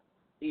todavía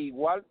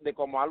igual de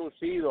como ha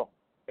lucido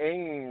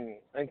en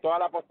toda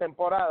la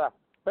postemporada,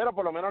 pero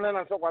por lo menos le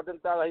lanzó 4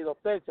 entradas y 2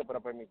 tercios,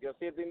 pero permitió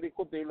 7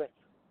 indiscutibles,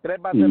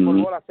 3 bases por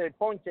bola, 6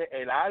 ponches.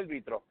 El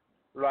árbitro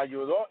lo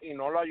ayudó y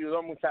no lo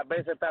ayudó muchas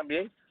veces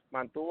también,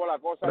 mantuvo la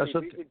cosa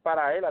difícil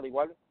para él, al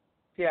igual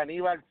que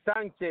Aníbal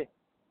Sánchez.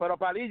 Pero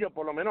Palillo,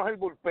 por lo menos el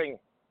bullpen,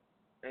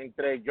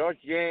 entre Josh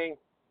James,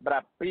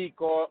 Brad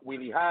Pico,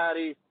 Willie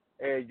Harris,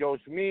 Joe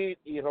Smith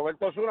y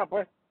Roberto Osuna,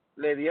 pues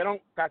le dieron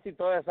casi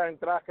todas esas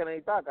entradas que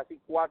necesitaba, casi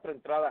 4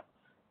 entradas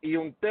y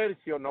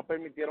 1/3 no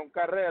permitieron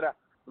carrera,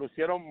 lo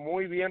hicieron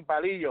muy bien.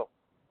 Palillo,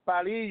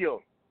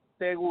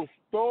 ¿te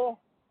gustó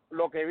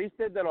lo que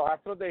viste de los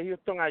Astros de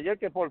Houston ayer,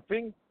 que por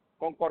fin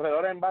con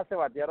corredores en base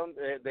batearon,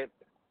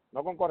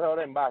 no con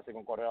corredores en base,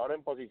 con corredores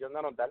en posición de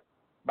anotar,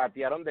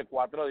 batearon de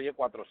 4-10,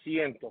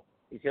 400,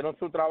 hicieron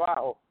su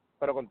trabajo,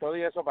 pero con todo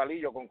y eso,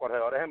 Palillo, con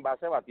corredores en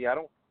base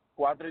batearon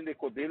 4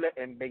 indiscutibles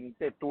en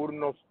 20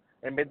 turnos,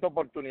 en 20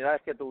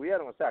 oportunidades que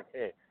tuvieron? O sea,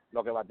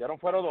 lo que batearon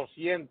fueron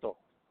 200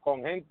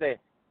 con gente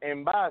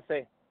en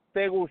base.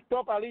 ¿Te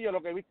gustó, Palillo,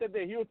 lo que viste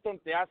de Houston?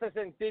 ¿Te hace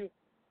sentir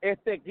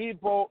este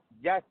equipo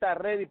ya está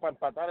ready para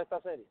empatar esta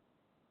serie?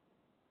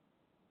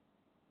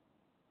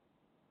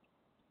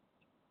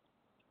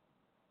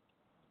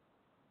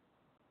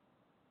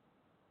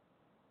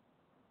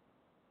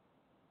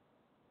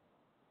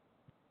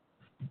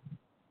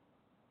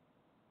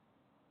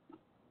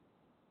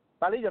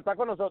 Palillo, ¿está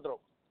con nosotros?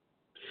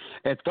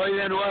 Estoy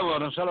de nuevo,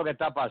 no sé lo que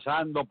está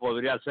pasando,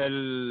 podría ser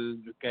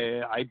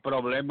que hay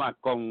problemas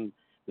con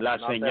la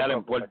señal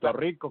en Puerto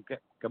Rico que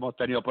hemos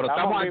tenido, pero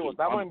estamos aquí.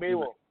 Estamos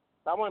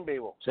en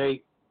vivo.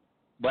 Sí,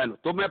 bueno,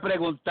 tú me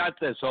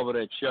preguntaste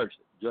sobre Church,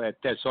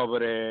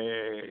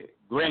 sobre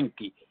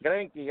Greinke.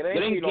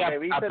 Greinke, lo que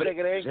viste de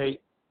Greinke. Sí,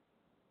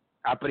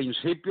 a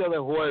principio de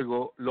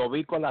juego lo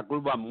vi con la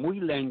curva muy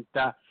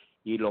lenta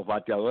y los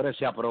bateadores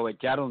se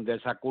aprovecharon de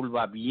esa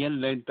curva bien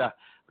lenta,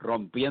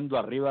 rompiendo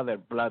arriba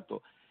del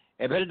plato.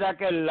 Es verdad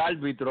que el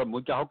árbitro en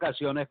muchas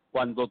ocasiones,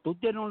 cuando tú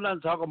tienes un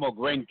lanzador como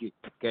Greinke,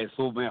 que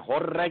su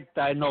mejor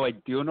recta es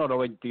 91,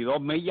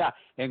 92 millas,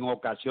 en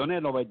ocasiones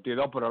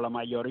 92, pero la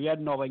mayoría es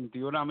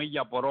 91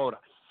 millas por hora,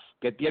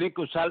 que tiene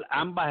que usar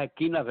ambas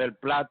esquinas del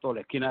plato,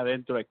 la esquina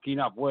adentro, la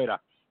esquina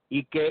afuera,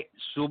 y que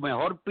su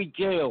mejor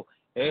picheo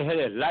es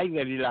el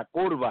slider y la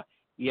curva,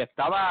 y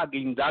estaba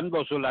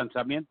guindando sus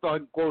lanzamientos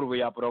en curva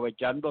y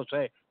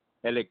aprovechándose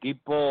el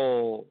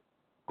equipo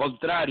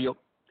contrario,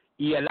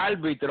 y el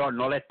árbitro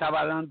no le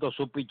estaba dando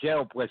su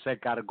picheo, pues se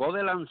cargó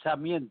de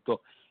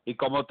lanzamiento, y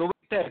como tú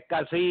viste, es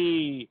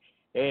casi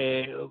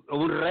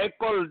un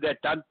récord de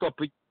tantos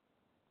picheos.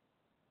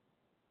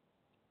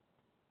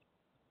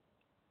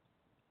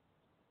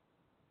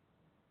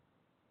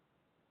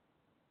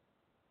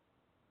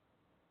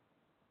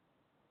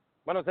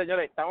 Bueno,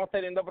 señores, estamos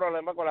teniendo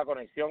problemas con la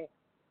conexión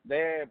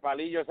de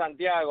Palillo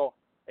Santiago.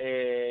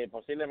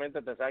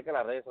 Posiblemente te sabes que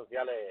las redes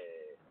sociales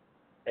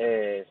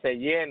se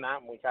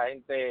llenan, mucha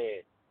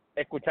gente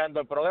escuchando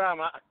el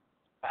programa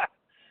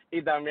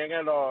y también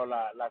en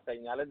las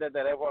señales de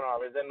teléfono a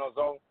veces no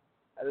son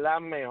las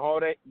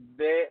mejores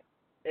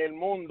del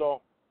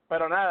mundo.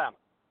 Pero nada,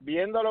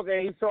 viendo lo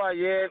que hizo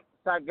ayer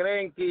Zach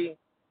Greinke,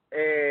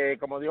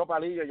 como dijo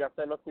Palillo, ya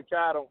ustedes lo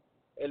escucharon,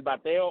 el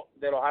bateo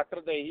de los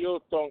Astros de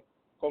Houston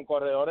con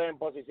corredores en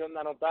posición de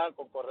anotar,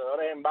 con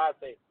corredores en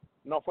base,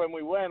 no fue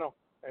muy bueno.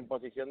 En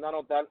posición de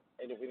anotar,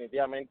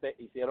 definitivamente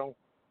hicieron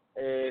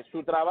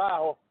su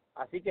trabajo,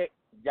 así que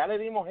ya le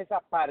dimos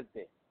esa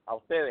parte a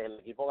ustedes. El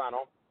equipo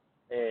ganó,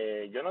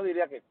 yo no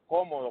diría que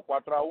cómodo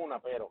 4-1,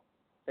 pero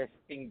se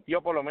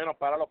sintió, por lo menos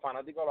para los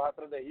fanáticos de los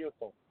Astros de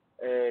Houston,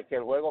 que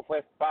el juego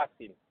fue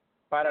fácil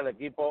para el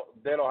equipo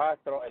de los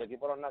Astros. El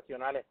equipo de los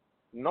Nacionales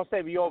no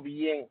se vio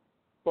bien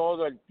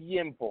todo el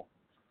tiempo,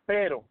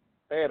 pero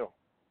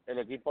el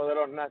equipo de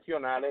los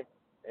Nacionales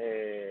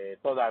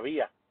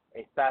todavía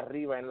está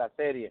arriba en la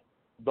serie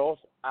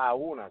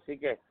 2-1, así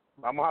que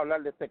vamos a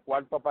hablar de este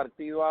cuarto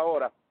partido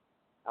ahora.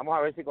 Vamos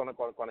a ver si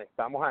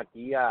conectamos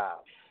aquí a...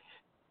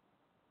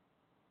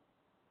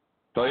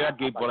 Estoy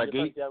aquí, por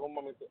aquí.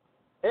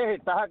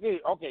 ¿Estás aquí?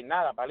 Ok,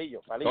 nada,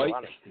 Palillo, vale.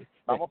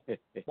 Vamos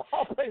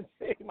por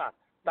encima.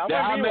 Estamos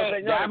en vivo,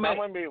 señores,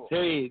 estamos en vivo.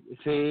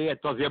 Sí,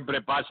 esto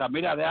siempre pasa.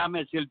 Mira, déjame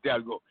decirte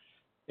algo.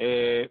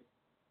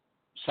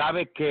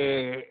 Sabes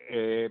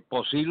que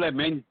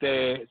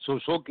posiblemente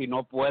Suzuki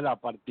no pueda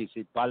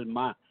participar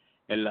más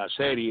en la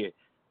serie.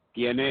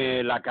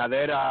 Tiene la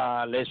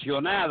cadera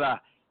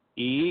lesionada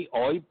y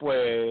hoy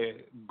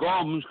pues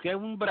Gomes, que es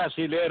un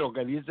brasilero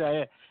que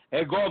dice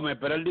es Gómez,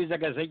 pero él dice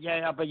que se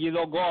llama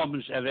apellido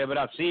Gomes, es de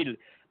Brasil,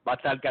 va a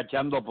estar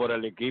cachando por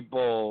el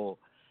equipo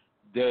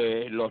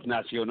de los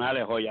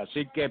Nacionales hoy,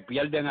 así que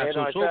pierden a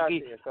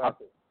Suzuki.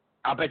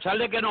 A pesar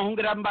de que no es un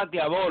gran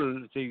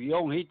bateador, si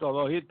dio un hit o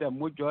 2 hits,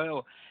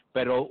 mucho,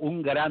 pero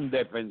un gran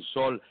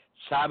defensor,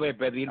 sabe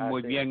pedir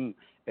muy bien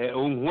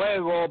un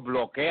juego,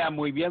 bloquea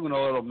muy bien,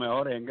 uno de los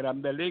mejores en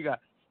Grandes Ligas,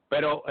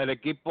 pero el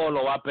equipo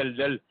lo va a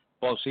perder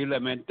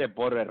posiblemente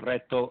por el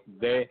resto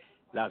de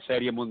la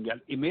Serie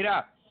Mundial. Y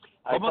mira,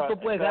 ¿cómo tú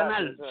puedes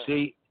ganar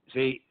si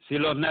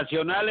los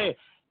Nacionales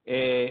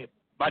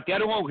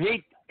batearon un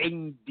hit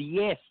en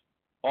 10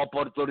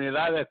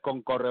 oportunidades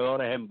con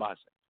corredores en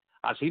base?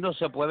 Así no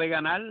se puede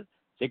ganar,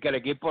 así que el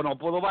equipo no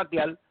pudo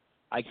batear,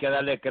 hay que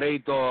darle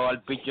crédito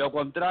al picheo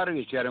contrario,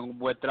 hicieron un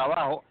buen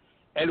trabajo.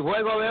 El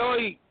juego de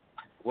hoy,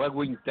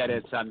 juego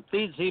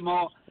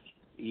interesantísimo,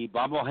 y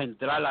vamos a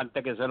entrar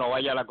antes que se nos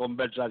vaya la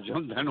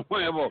conversación de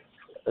nuevo.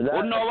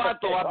 Un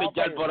novato va a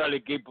pichar por el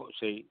equipo,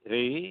 sí,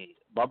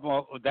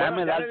 vamos,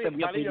 déjame darte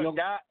mi opinión.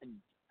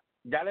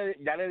 ya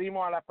le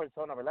dimos a las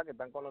personas, ¿verdad?, que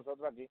están con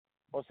nosotros aquí,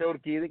 José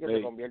Urquidi, que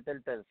se convierte en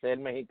el tercer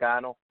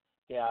mexicano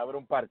que abre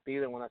un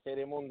partido en una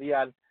serie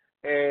mundial.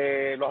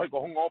 Lógico,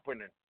 es un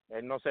opener.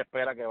 Él no se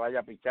espera que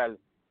vaya a pichar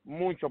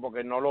mucho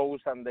porque no lo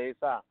usan de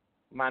esa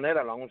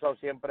manera, lo han usado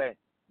siempre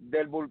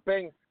del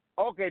bullpen.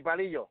 Ok,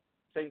 Palillo,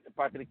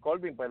 Patrick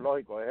Corbin, pues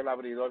lógico, es el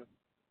abridor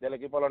del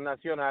equipo de los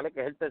Nacionales,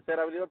 que es el tercer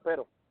abridor,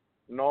 pero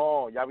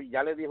no, ya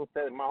les dije a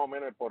ustedes más o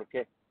menos el por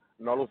qué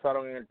no lo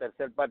usaron en el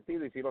tercer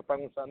partido y sí lo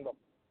están usando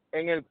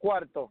en el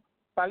cuarto.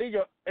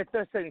 Palillo, esto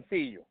es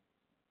sencillo.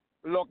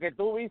 Lo que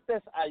tú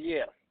viste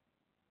ayer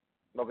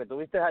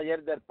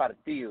del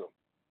partido,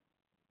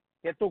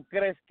 ¿qué tú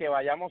crees que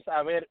vayamos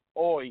a ver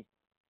hoy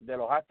de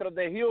los Astros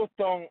de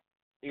Houston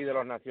y de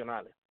los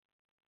Nacionales?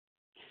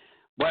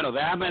 Bueno,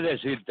 déjame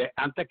decirte,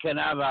 antes que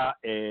nada,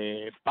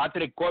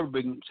 Patrick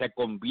Corbin se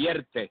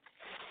convierte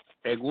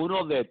en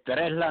uno de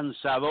 3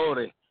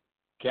 lanzadores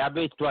que ha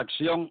visto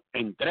acción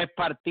en 3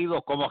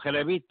 partidos como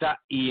relevista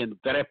y en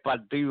 3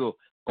 partidos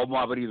como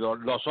abridor.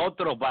 Los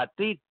otros,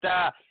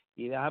 Batista,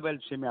 y déjame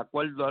ver si me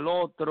acuerdo el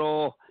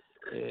otro,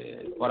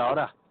 por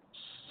ahora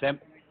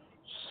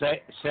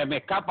se me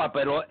escapa,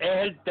 pero es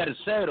el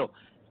tercero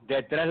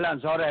de 3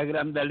 lanzadores de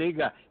Grandes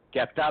Ligas que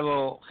ha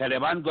estado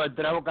relevando en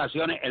 3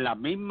 ocasiones en la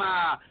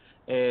misma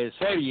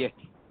serie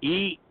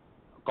y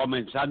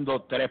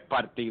comenzando 3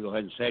 partidos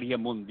en serie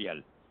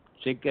mundial.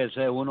 Así que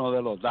ese es uno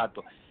de los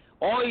datos.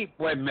 Hoy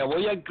pues me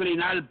voy a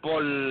inclinar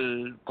por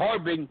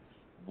Corbin,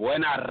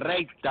 buena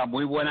recta,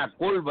 muy buena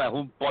curva, es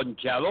un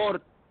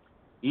ponchador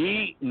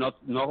y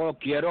no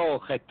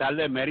quiero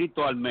gestarle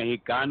mérito al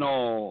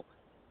mexicano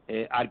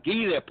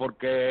Arquides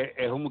porque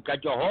es un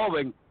muchacho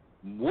joven,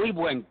 muy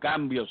buen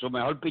cambio, su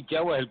mejor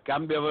picheo es el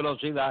cambio de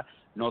velocidad,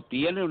 no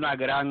tiene una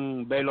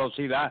gran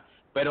velocidad,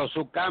 pero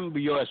su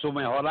cambio es su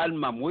mejor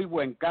arma, muy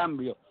buen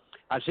cambio,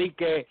 así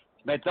que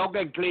me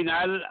toca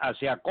inclinar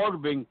hacia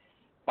Corbin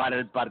para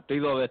el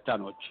partido de esta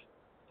noche.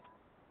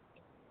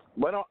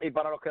 Bueno, y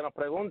para los que nos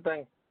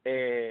pregunten,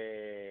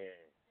 que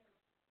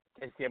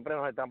siempre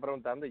nos están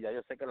preguntando, y ya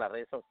yo sé que las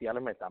redes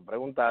sociales me están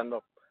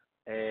preguntando,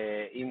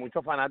 y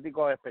muchos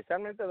fanáticos,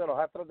 especialmente de los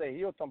Astros de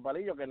Houston,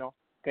 Palillo,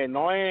 que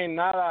no es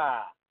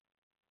nada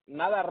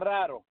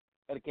raro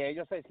el que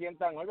ellos se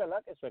sientan hoy,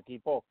 ¿verdad?, que su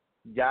equipo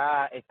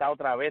ya está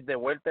otra vez de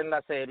vuelta en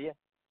la serie.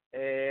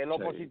 Lo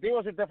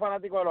positivo, si usted es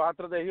fanático de los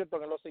Astros de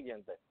Houston, es lo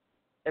siguiente: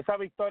 esa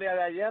victoria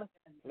de ayer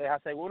les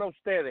asegura a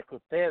ustedes que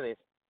ustedes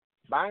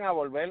van a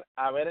volver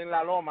a ver en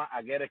la loma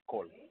a Gerrit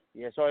Cole,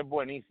 y eso es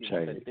buenísimo.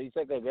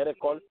 Sentirse que Gerrit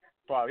Cole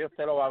todavía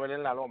usted lo va a ver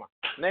en la loma.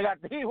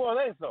 Negativo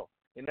de eso,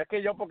 y no es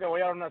que yo porque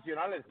voy a los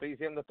Nacionales estoy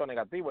diciendo esto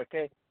negativo, es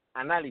que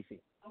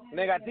análisis.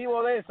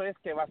 Negativo de eso es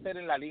que va a ser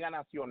en la Liga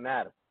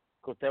Nacional,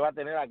 que usted va a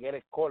tener a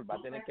Gerrit Cole, va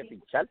a tener que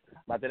pichar,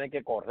 va a tener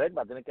que correr,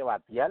 va a tener que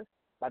batear,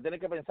 va a tener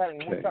que pensar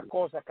en muchas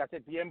cosas que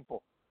hace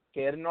tiempo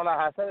que él no las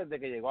hace desde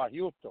que llegó a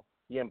Houston,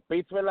 y en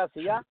Pittsburgh la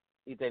hacía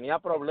y tenía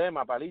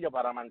problemas, Palillo,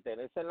 para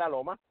mantenerse en la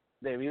loma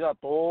debido a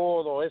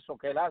todo eso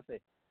que él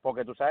hace,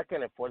 porque tú sabes que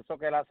el esfuerzo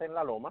que él hace en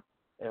la loma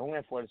es un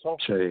esfuerzo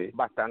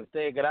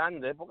bastante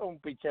grande, porque es un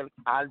pitcher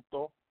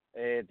alto,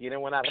 tiene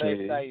buena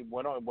recta y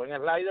buen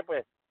slider,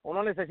 pues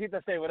uno necesita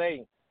ese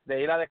break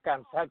de ir a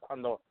descansar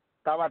cuando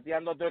está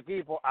bateando tu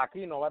equipo.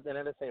 Aquí no va a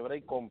tener ese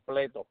break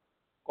completo,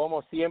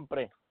 como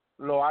siempre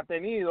lo ha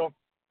tenido.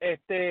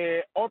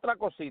 Otra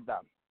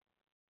cosita,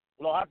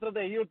 los Astros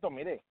de Houston,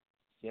 mire,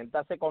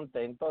 siéntase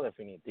contento,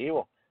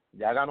 definitivo.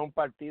 Ya ganó un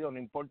partido, no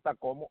importa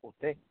cómo,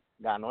 usted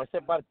ganó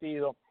ese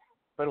partido,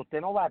 pero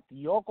usted no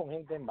batió con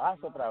gente en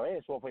base otra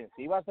vez, su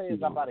ofensiva se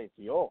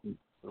desapareció.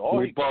 Lógico,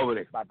 muy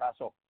pobre.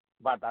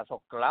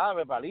 Batazos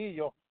clave,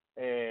 Palillo,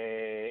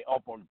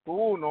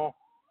 oportuno,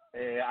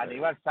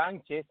 Aníbal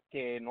Sánchez,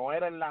 que no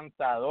era el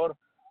lanzador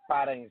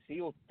para en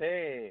sí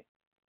usted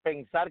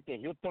pensar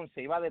que Houston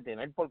se iba a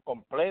detener por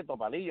completo,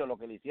 Palillo. Lo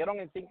que le hicieron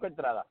en 5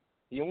 entradas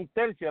y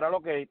 1/3 era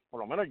lo que por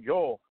lo menos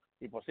yo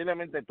y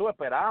posiblemente tú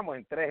esperábamos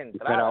en 3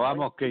 entradas.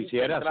 Esperábamos que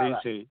hiciera,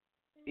 sí.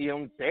 Y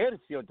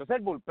 1/3. Entonces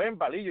el bullpen,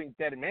 Palillo,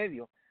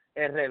 intermedio,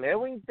 el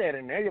relevo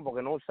intermedio,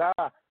 porque no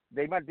usaba,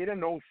 Dave Martínez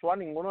no usó a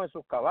ninguno de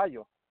sus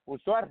caballos,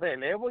 usó al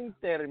relevo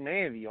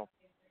intermedio.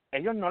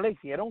 Ellos no le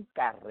hicieron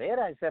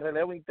carrera a ese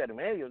relevo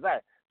intermedio,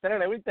 ¿sabes? Ese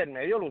relevo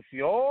intermedio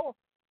lució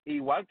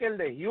igual que el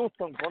de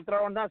Houston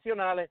contra los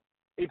Nacionales.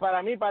 Y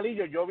para mí,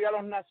 Palillo, yo vi a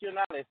los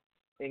Nacionales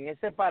en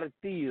ese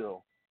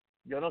partido.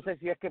 Yo no sé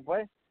si es que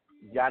pues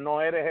ya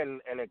no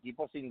eres el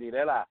equipo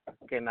Cinderella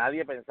que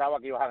nadie pensaba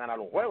que ibas a ganar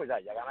un juego. Ya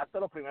ganaste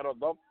los primeros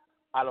 2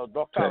 a los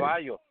 2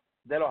 caballos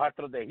de los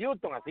Astros de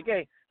Houston. Así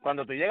que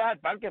cuando tú llegas al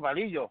parque,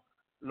 Palillo,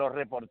 los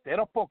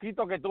reporteros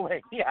poquitos que tú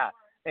veías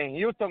en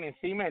Houston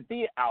encima de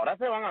ti, ahora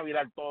se van a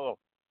virar todos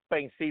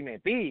encima de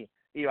ti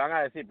y van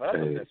a decir, pero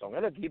ustedes son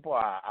el equipo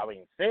a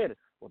vencer,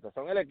 ustedes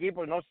son el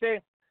equipo, y no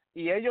sé,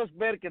 y ellos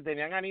ver que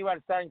tenían a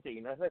Aníbal Sánchez, y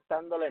no es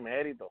restándole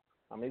mérito,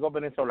 amigos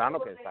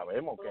venezolanos que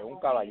sabemos que es un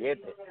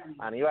caballete,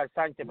 Aníbal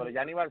Sánchez, pero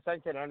ya Aníbal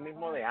Sánchez no es el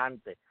mismo de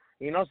antes,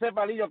 y no sé,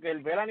 Palillo, que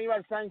el ver a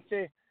Aníbal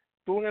Sánchez,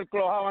 tú en el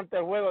clojado ante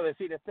el juego,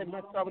 decir, este es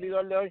nuestro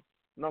abridor de hoy,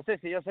 no sé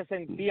si ellos se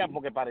sentían,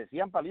 porque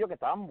parecían, Palillo, que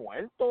estaban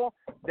muertos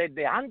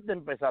desde antes de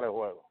empezar el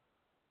juego.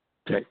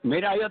 Sí.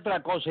 Mira, hay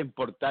otra cosa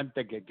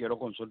importante que quiero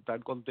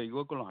consultar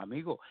contigo y con los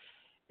amigos.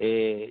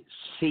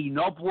 Si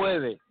no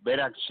puede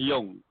ver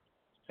acción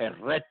el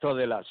resto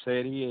de la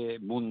serie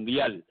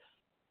mundial,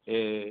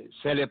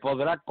 se le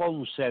podrá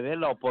conceder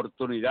la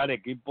oportunidad al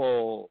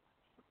equipo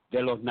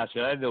de los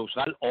nacionales de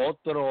usar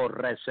otro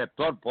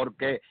receptor,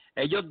 porque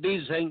ellos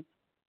dicen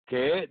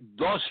que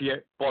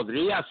Dozier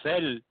podría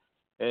ser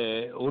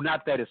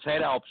una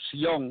tercera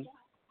opción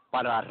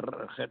para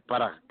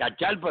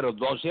cachar, pero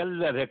Dozier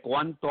desde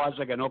cuánto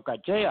hace que no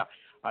cachea.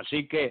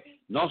 Así que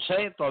no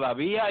sé,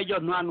 todavía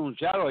ellos no han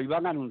anunciado,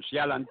 iban a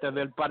anunciar antes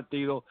del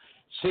partido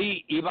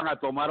si iban a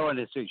tomar una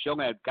decisión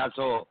en el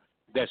caso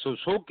de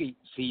Suzuki,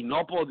 si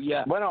no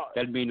podía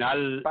terminar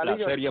Palillo,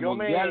 la Serie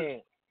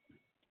Mundial.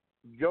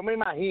 Yo me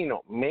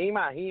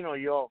imagino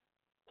yo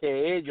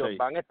que ellos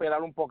van a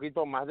esperar un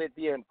poquito más de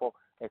tiempo,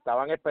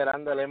 estaban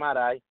esperando el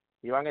MRI,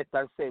 iban a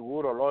estar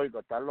seguros, lógico,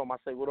 estar lo más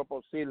seguro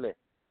posible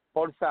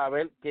por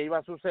saber qué iba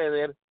a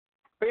suceder,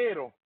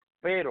 pero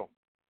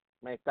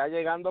me está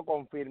llegando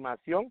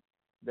confirmación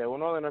de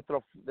uno de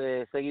nuestros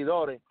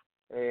seguidores,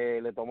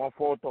 le tomó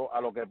foto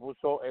a lo que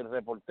puso el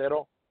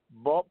reportero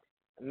Bob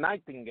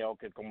Nightingale,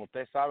 que como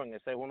ustedes saben,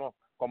 ese es uno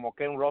como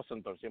Ken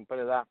Rosenthal, siempre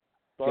le da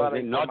toda la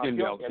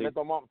información.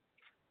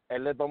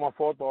 Él le tomó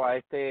foto a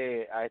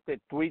este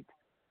tweet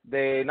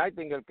de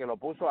Nightingale que lo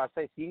puso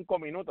hace 5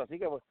 minutos, así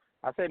que pues,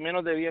 hace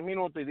menos de 10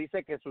 minutos, y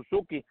dice que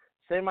Suzuki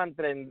se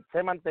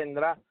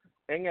mantendrá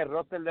en el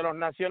roster de los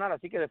nacionales,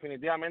 así que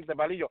definitivamente,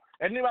 Palillo,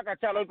 él no iba a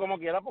cachar hoy como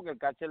quiera porque el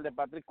catcher de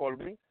Patrick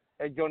Corbin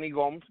es Johnny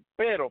Gomes,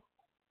 pero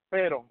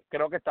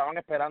creo que estaban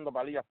esperando,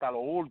 Palillo, hasta lo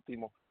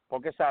último,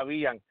 porque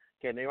sabían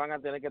que no iban a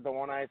tener que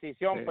tomar una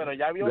decisión, pero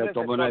ya había un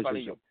receptor,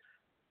 Palillo.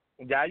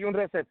 Ya hay un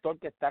receptor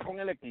que está con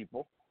el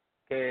equipo,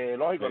 que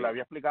lógico, le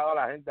había explicado a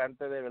la gente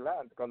antes de,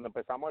 ¿verdad? Cuando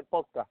empezamos el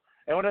podcast,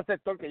 es un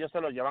receptor que ellos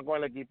se lo llevan con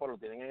el equipo, lo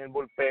tienen en el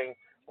bullpen,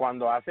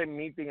 cuando hacen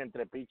meeting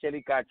entre pitcher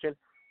y catcher,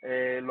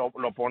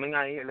 lo ponen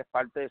ahí, él es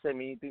parte de ese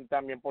meeting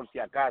también por si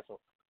acaso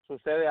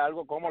sucede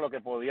algo como lo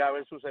que podía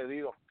haber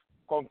sucedido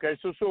con Ken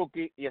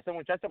Suzuki, y ese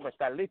muchacho pues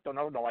está listo,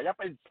 no vaya a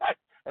pensar,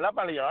 es la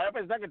Palillo, vaya a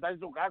pensar que está en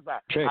su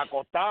casa,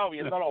 acostado,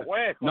 viendo los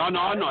juegos.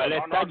 No, él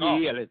está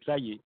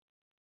allí.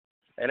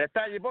 Él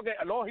está allí porque,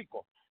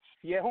 lógico,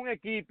 si es un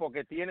equipo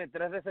que tiene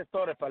 3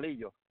 receptores,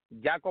 Palillo,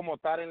 ya como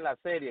tal en la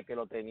serie, que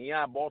lo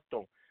tenía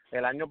Boston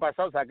el año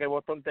pasado, o sea que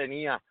Boston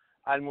tenía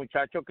al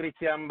muchacho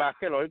Cristian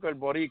Vázquez, lógico, el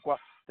boricua,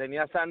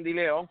 tenía a Sandy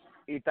León,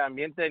 y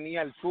también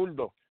tenía el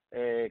zurdo,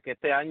 que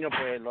este año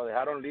pues lo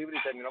dejaron libre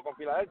y terminó con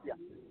Filadelfia.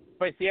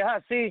 Pues si es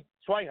así,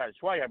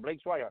 Blake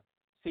Swihart,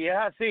 si es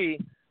así,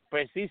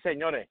 pues sí,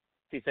 señores,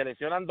 si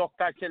seleccionan 2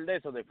 catchers de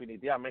esos,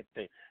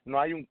 definitivamente no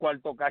hay un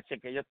cuarto catcher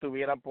que ellos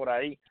tuvieran por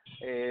ahí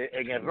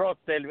en el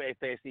roster,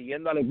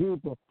 siguiendo al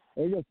equipo,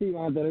 ellos sí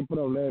van a tener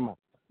problemas.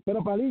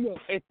 Pero Palillo,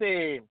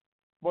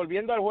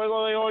 volviendo al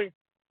juego de hoy,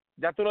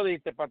 ya tú lo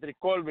dijiste, Patrick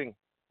Corbin,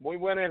 muy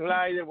buen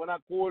slider, buena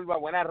curva,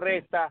 buena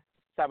recta.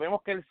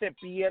 Sabemos que él se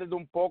pierde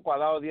un poco, ha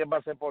dado 10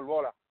 bases por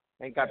bola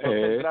en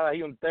 14 entradas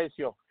y un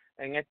tercio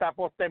en esta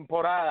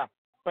postemporada,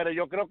 pero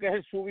yo creo que es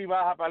el sub y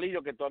baja,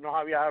 Palillo, que tú nos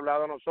habías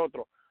hablado a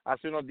nosotros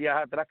hace unos días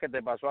atrás, que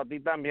te pasó a ti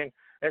también,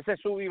 ese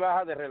sub y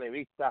baja de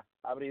relevista,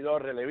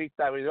 abridor.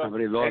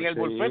 En el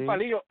bullpen,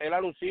 Palillo, él ha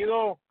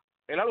lucido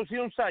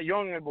un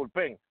sayón en el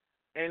bullpen.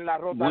 En la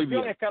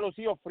rotación es que ha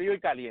lucido frío y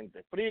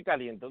caliente,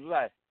 tú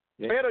sabes.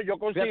 Pero yo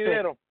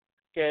considero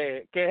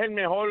que es el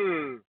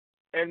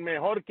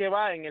mejor que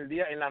va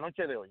en la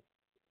noche de hoy.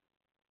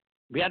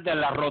 Fíjate,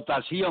 la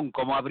rotación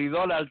como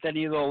abridor ha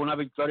tenido una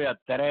victoria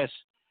 3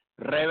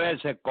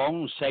 reveses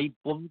con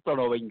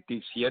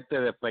 6.97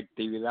 de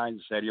efectividad en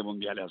Serie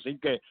Mundial. Así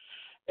que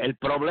el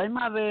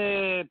problema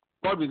de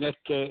Corbin es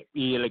que,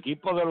 y el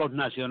equipo de los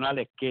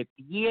nacionales, que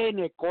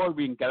tiene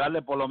Corbin que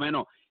darle por lo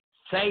menos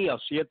 6 o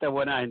 7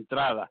 buenas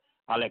entradas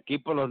al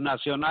equipo de los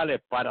nacionales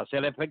para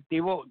ser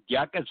efectivo,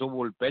 ya que su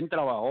bullpen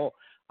trabajó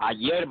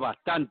ayer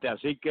bastante,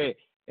 así que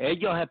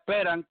ellos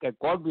esperan que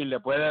Corbin le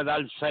puede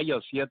dar 6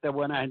 o 7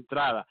 buenas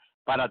entradas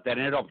para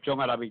tener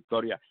opción a la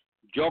victoria.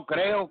 Yo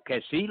creo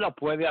que sí lo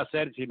puede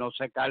hacer si no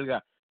se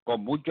carga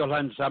con muchos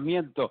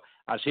lanzamientos,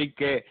 así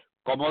que,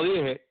 como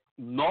dije,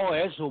 no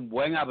es un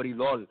buen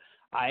abridor.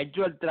 Ha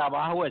hecho el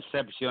trabajo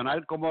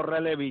excepcional como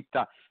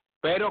relevista,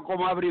 pero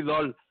como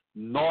abridor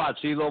no ha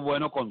sido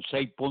bueno con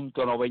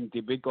 6.90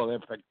 y pico de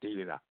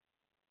efectividad.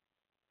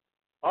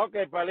 Ok,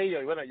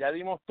 Palillo, y bueno, ya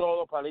dimos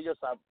todo, Palillo.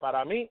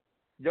 Para mí,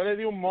 yo le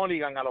di un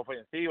mulligan a la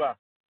ofensiva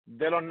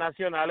de los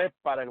nacionales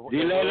para el juego.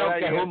 Dile lo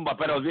que es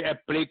pero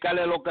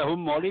explícale lo que es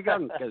un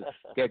mulligan,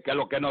 que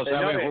lo que no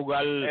saben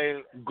jugar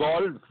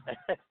golf.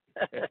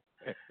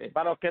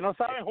 Para los que no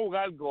saben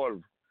jugar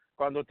golf,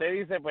 cuando usted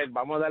dice, pues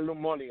vamos a darle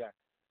un mulligan,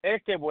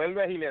 es que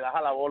vuelves y le das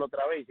a la bola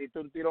otra vez. Hiciste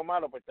un tiro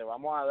malo, pues te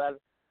vamos a dar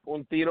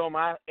un tiro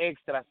más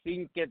extra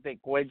sin que te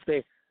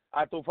cuente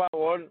a tu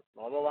favor,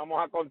 no lo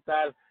vamos a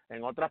contar.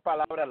 En otras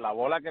palabras, la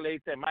bola que le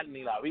diste mal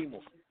ni la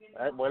vimos.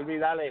 Vuelve y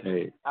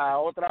dale a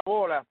otra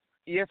bola.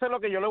 Y eso es lo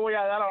que yo le voy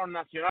a dar a los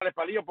nacionales,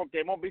 Palillo, porque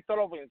hemos visto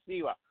la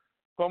ofensiva,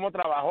 cómo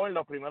trabajó en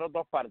los primeros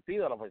 2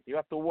 partidos. La ofensiva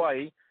estuvo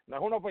ahí. No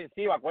es una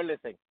ofensiva,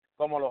 acuérdense,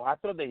 como los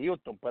Astros de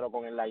Houston, pero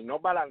con el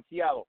line-up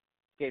balanceado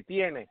que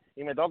tiene.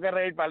 Y me tengo que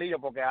reír, Palillo,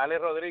 porque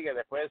Alex Rodríguez,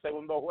 después del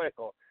segundo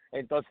juego,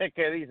 entonces,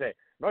 ¿qué dice?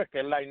 No, es que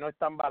el line no es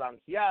tan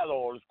balanceado,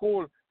 old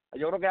school.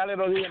 Yo creo que Alex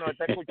Rodríguez nos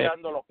está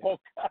escuchando los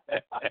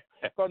podcasts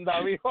con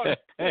David Ortiz.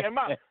 Es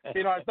más,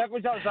 si nos está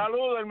escuchando,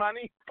 saludos,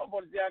 hermanito,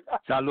 por si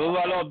acaso. Saludos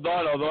a los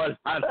dos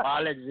hermanos,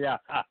 Alex y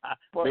a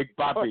Big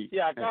Papi.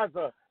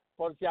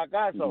 Por si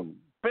acaso.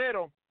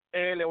 Pero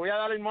le voy a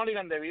dar el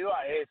mulligan debido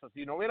a eso.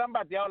 Si no hubieran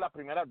bateado las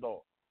primeras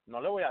 2, no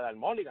le voy a dar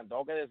mulligan.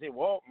 Tengo que decir,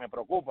 wow, me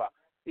preocupa.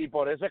 Y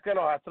por eso es que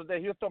los Astros de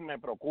Houston me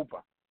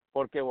preocupa.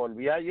 Porque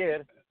volví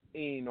ayer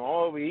y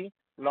no vi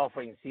la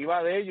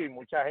ofensiva de ellos, y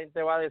mucha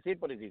gente va a decir,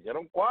 pero si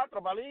hicieron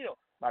 4, Palillo,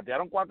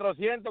 batearon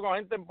 400 con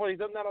gente en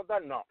posición de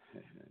anotar.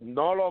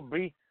 No los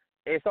vi.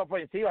 Esa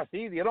ofensiva,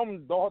 sí,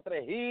 dieron 2 o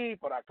 3 hits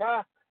por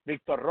acá.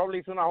 Víctor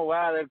Robles hizo una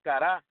jugada del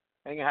cará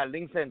en el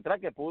jardín central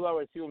que pudo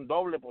haber sido un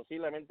doble,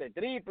 posiblemente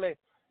triple,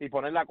 y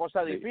poner la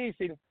cosa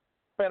difícil,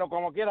 pero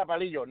como quiera,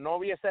 Palillo, no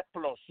vi esa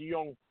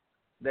explosión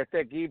de este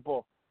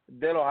equipo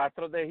de los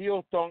Astros de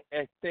Houston.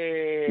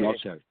 No,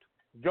 cierto.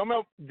 Yo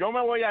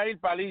me voy a ir,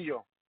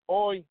 Palillo,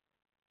 hoy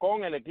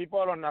con el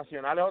equipo de los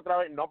nacionales otra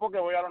vez, no porque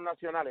voy a los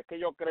nacionales, es que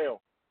yo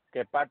creo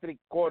que Patrick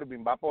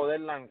Corbin va a poder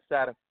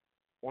lanzar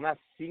unas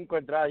 5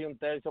 entradas y un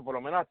tercio, por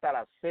lo menos hasta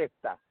la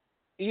 6ª,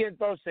 y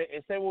entonces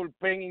ese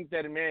bullpen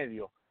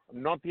intermedio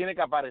no tiene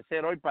que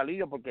aparecer hoy,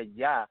 Palillo, porque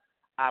ya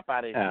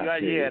apareció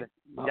ayer,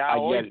 ya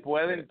ayer, hoy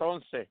puede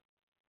entonces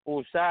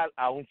usar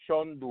a un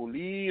Sean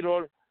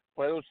Doolittle,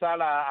 puede usar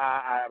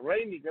a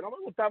Rainey, que no me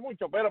gusta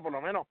mucho, pero por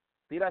lo menos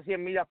tira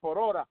 100 millas por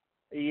hora,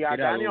 y a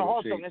Daniel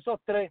Hudson,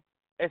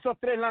 esos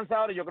tres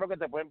lanzadores yo creo que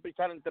te pueden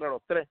pichar entre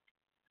los 3,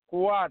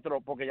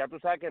 4, porque ya tú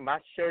sabes que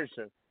Max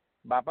Scherzer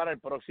va para el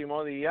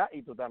próximo día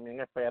y tú también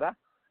esperas,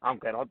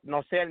 aunque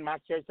no sea el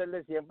Max Scherzer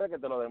de siempre que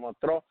te lo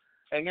demostró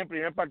en el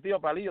primer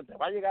partido, Palillo, te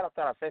va a llegar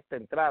hasta la 6ª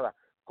entrada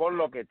con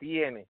lo que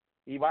tiene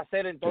y va a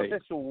ser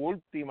entonces su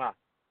última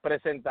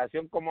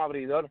presentación como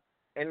abridor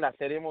en la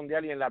Serie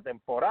Mundial y en la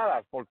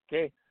temporada. ¿Por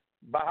qué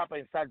vas a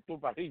pensar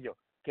tú, Palillo,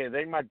 que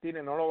Dave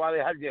Martínez no lo va a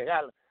dejar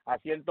llegar a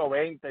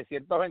 120,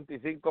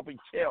 125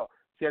 picheos?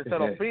 Si él se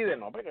lo pide,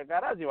 no, porque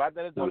carajo, si va a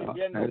tener todo el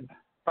invierno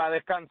para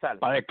descansar.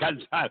 Para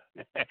descansar.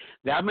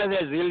 Déjame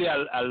decirle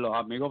a los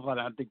amigos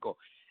fanáticos,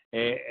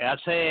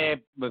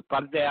 hace un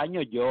par de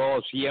años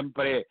yo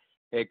siempre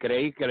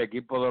creí que el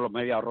equipo de los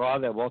Medias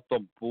Rojas de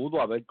Boston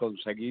pudo haber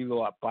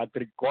conseguido a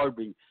Patrick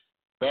Corbin,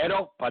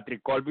 pero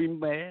Patrick Corbin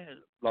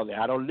lo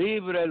dejaron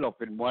libre, lo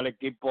firmó el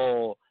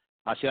equipo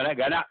nacional,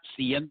 gana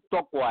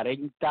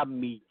 $140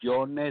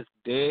 millones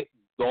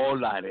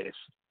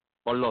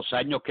por los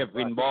años que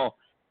firmó.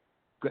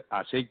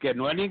 Así que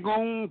no es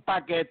ningún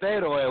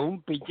paquetero, es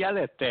un pitcher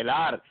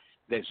estelar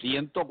de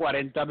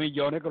 140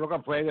 millones, creo que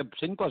fue de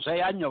 5 o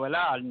 6 años,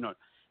 ¿verdad, Arnold?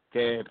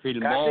 Que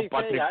firmó casi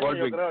Patrick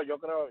Corbin. Yo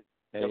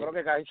creo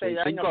que casi 6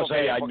 años. 5 o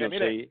 6 años,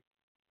 mire, sí.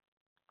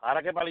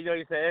 Ahora que Palillo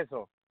dice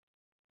eso,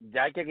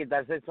 ya hay que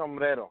quitarse el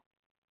sombrero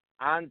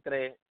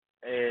ante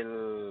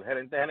el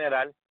gerente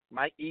general,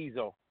 Mike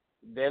Izzo,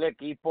 del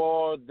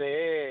equipo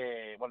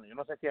de, bueno, yo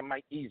no sé si es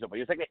Mike Izzo,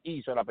 pero yo sé que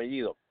Izzo el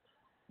apellido,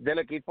 del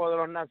equipo de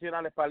los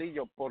nacionales,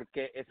 Palillo,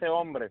 porque ese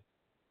hombre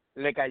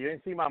le cayó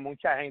encima a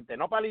mucha gente.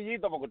 No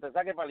Palillito, porque usted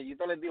sabe que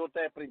Palillito les dijo a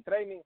ustedes sprint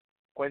training,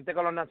 cuente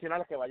con los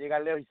nacionales que va a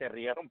llegar lejos, y se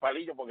rieron,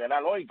 Palillo, porque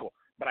era lógico.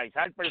 Bryce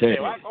Harper se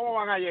va, ¿cómo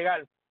van a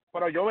llegar?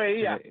 Pero yo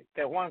veía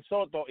que Juan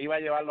Soto iba a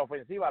llevar la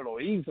ofensiva, lo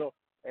hizo,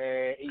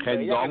 y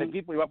veía que el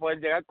equipo iba a poder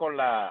llegar con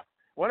la...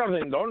 Bueno,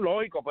 Rendón,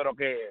 lógico, pero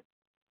que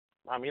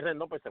a mí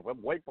Rendón pues se fue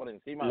muy por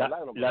encima.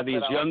 La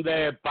adición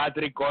de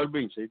Patrick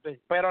Corbin, sí.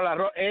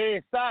 Pero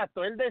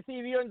exacto, él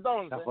decidió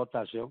entonces la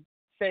rotación,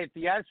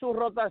 setear su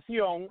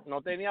rotación,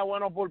 no tenía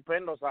buenos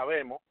bullpen, lo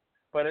sabemos,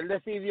 pero él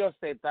decidió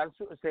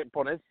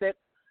ponerse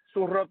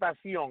su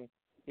rotación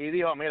y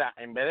dijo, mira,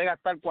 en vez de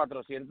gastar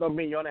 400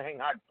 millones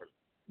en Harper,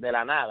 de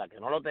la nada, que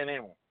no lo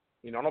tenemos,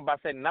 y no nos va a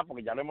hacer nada,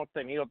 porque ya lo hemos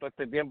tenido todo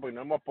este tiempo y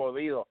no hemos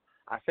podido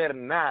hacer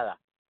nada,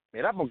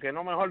 mira, ¿por qué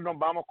no mejor nos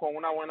vamos con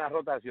una buena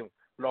rotación?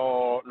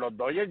 Los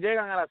Dodgers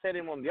llegan a la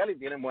Serie Mundial y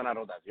tienen buena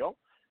rotación.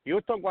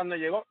 Houston cuando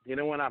llegó,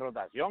 tiene buena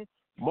rotación.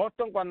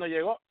 Boston cuando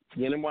llegó,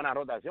 tienen buena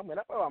rotación.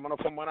 Mira, pues vámonos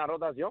con buena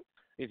rotación.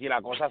 Y si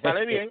la cosa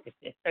sale bien,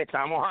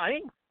 estamos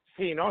ahí.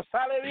 Si no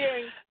sale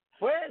bien,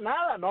 pues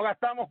nada, no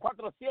gastamos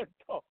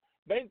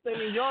 420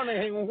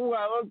 millones en un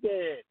jugador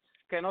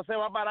que no se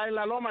va a parar en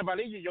la loma,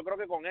 Palillo. Y yo creo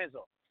que con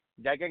eso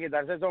ya hay que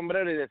quitarse el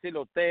sombrero y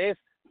decirle, usted es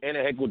el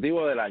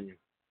ejecutivo del año.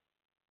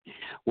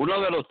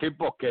 Uno de los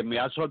tipos que me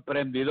ha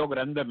sorprendido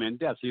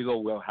grandemente ha sido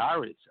Will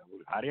Harris.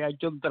 Will Harris ha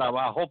hecho un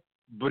trabajo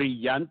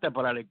brillante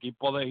para el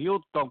equipo de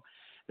Houston.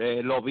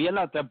 Lo vi en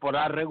la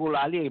temporada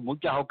regular y en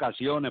muchas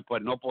ocasiones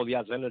pues no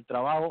podía hacer el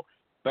trabajo,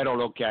 pero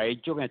lo que ha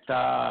hecho en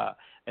esta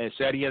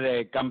serie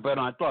de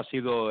campeonato ha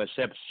sido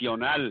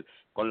excepcional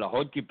con las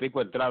 8 y pico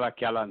entradas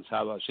que ha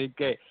lanzado. Así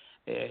que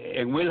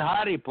en Will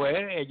Harris pues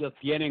ellos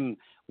tienen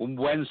un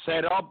buen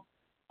setup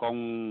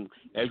con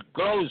el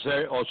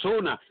closer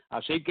Ozuna.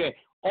 Así que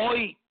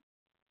hoy,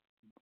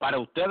 para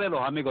ustedes los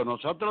amigos,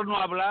 nosotros no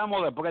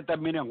hablamos después que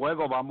termine el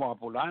juego, vamos a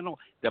fulano,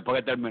 después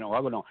que termine el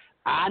juego, no.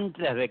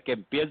 Antes de que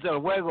empiece el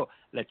juego,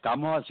 le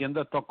estamos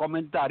haciendo estos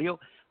comentarios,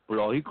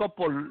 lógicos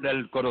por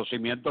el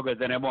conocimiento que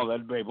tenemos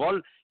del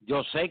béisbol.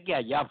 Yo sé que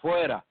allá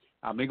afuera,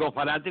 amigos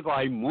fanáticos,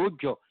 hay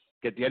muchos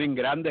que tienen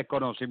grandes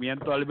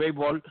conocimientos del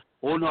béisbol.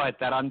 Unos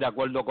estarán de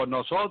acuerdo con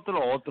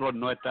nosotros, otros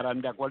no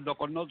estarán de acuerdo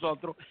con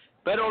nosotros,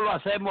 pero lo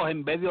hacemos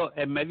en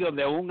medio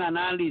de un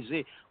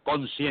análisis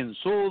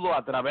concienzudo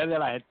a través de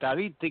las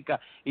estadísticas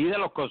y de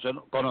los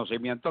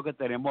conocimientos que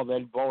tenemos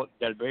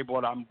del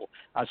béisbol ambos.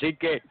 Así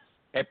que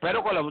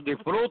espero que lo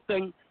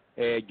disfruten.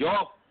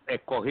 Yo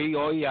escogí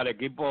hoy al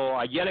equipo,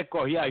 ayer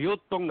escogí a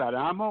Houston,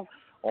 ganamos,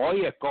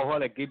 hoy escojo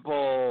al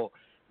equipo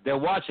de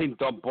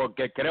Washington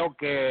porque creo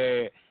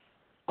que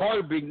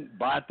Corbin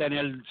va a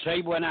tener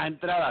 6 buenas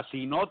entradas.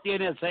 Si no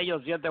tiene 6 o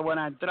 7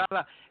 buenas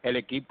entradas, el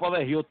equipo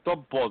de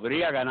Houston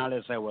podría ganar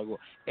ese juego.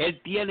 Él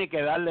tiene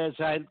que darle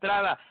esas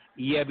entradas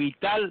y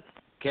evitar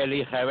que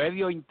el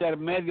remedio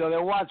intermedio de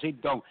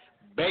Washington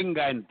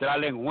venga a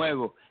entrar en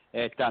juego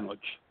esta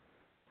noche.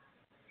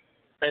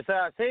 Es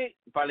así,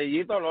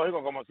 Palillito,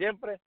 lógico, como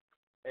siempre,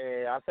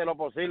 hace lo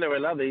posible,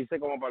 ¿verdad? Dice,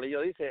 como Palillo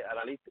dice,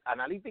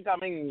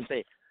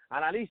 analíticamente,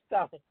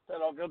 analista,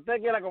 lo que usted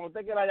quiera, como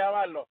usted quiera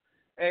llamarlo,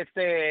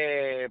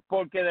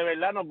 porque de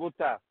verdad nos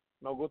gusta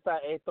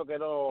esto que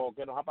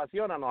nos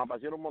apasiona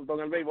un montón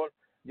el béisbol.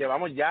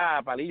 Llevamos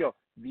ya, Palillo,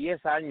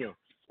 10 años,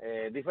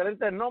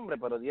 diferentes nombres,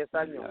 pero 10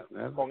 años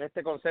con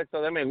este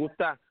concepto de Me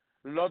Gusta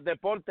los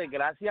Deportes.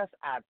 Gracias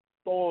a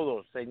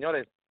todos,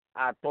 señores,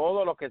 a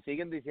todos los que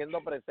siguen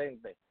diciendo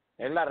presente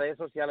en las redes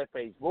sociales,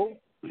 Facebook,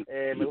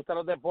 Me Gusta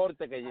los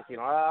Deportes, que si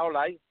no ha dado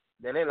like,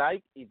 dele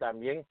like y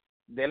también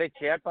dele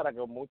share para que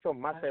muchos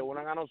más se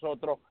unan a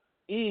nosotros.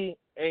 Y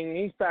en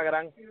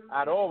Instagram,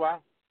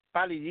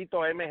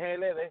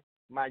 @PalillitoMGLD,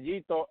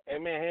 Mallito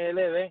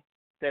MGLD,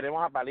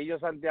 tenemos a Palillo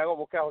Santiago,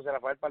 busca a José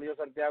Rafael Palillo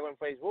Santiago en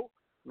Facebook,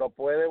 lo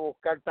puede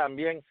buscar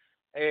también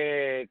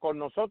con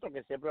nosotros,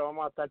 que siempre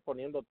vamos a estar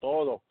poniendo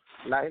todas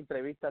las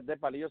entrevistas de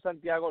Palillo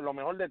Santiago. Lo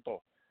mejor de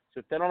todo, si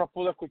usted no nos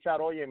pudo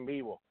escuchar hoy en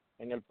vivo,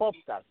 en el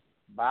podcast,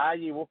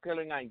 vaya y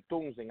búsquelo en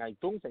iTunes,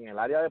 en el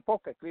área de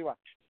podcast, escriba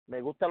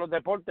Me Gusta los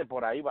Deportes,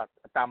 por ahí va.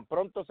 Tan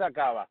pronto se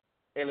acaba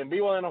el en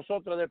vivo de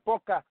nosotros del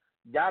podcast,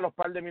 ya a los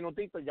par de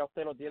minutitos, ya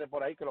usted lo tiene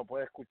por ahí que lo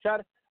puede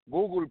escuchar.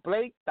 Google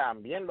Play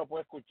también lo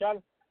puede escuchar,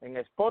 en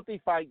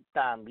Spotify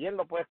también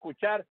lo puede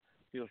escuchar.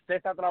 Si usted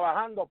está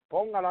trabajando,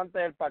 póngalo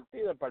antes del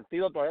partido. El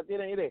partido todavía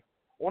tiene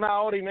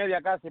 1 hora y media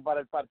casi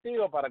para el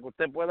partido, para que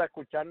usted pueda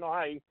escucharnos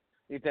ahí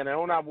y tener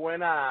una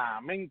buena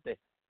mente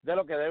de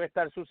lo que debe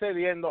estar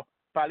sucediendo.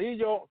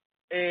 Palillo,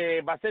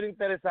 va a ser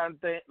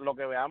interesante lo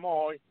que veamos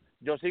hoy.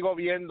 Yo sigo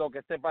viendo que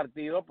este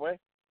partido, pues,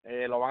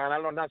 lo van a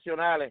ganar los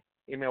nacionales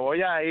y me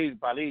voy a ir,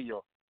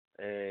 Palillo,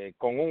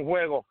 con un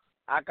juego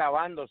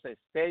acabándose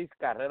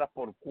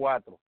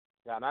 6-4,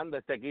 ganando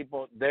este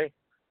equipo de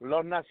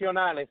los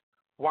nacionales.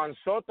 Juan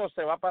Soto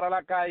se va para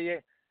la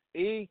calle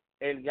y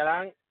el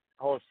gran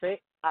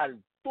José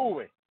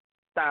Altuve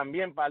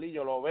también,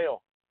 Palillo, lo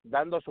veo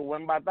dando su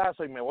buen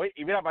batazo y me voy.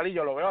 Y mira,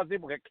 Palillo, lo veo así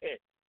porque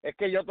es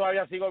que yo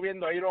todavía sigo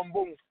viendo a Iron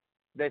Boone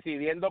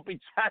decidiendo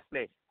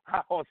picharle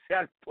a José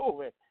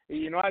Altuve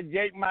y no a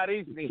Jake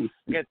Marisni,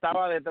 que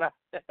estaba detrás.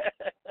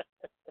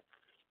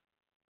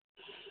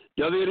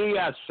 Yo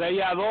diría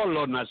 6-2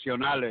 los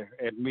nacionales,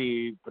 es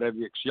mi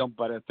predicción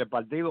para este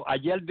partido.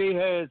 Ayer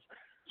dije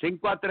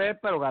 5-3,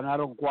 pero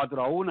ganaron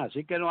 4-1,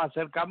 así que nos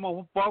acercamos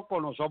un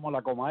poco, no somos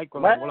la Comay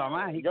con la bola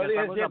mágica, yo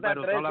dije cosa,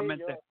 pero 7-3,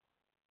 solamente...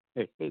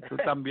 Tú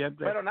también,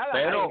 pero nada,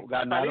 pero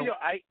ganaron. Palillo,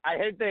 hay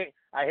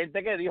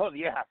gente que dijo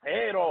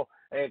 10-0,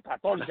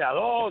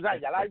 14-2, o sea,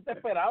 ya la gente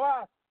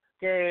esperaba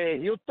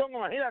que Houston,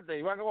 imagínate,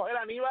 iba a coger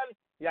a Aníbal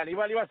y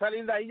Aníbal iba a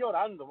salir de ahí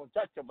llorando,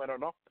 muchacho, pero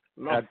no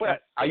fue.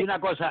 Hay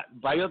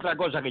otra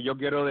cosa que yo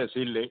quiero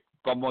decirle.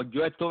 Como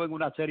yo estuve en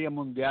una serie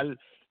mundial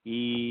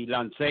y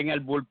lancé en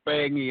el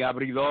bullpen y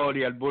abridor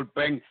y el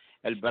bullpen,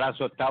 el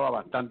brazo estaba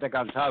bastante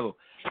cansado.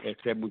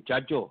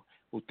 Muchacho,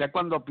 usted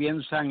cuando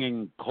piensan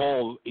en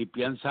Cole y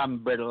piensan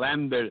en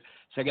Verlander,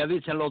 se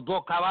dicen los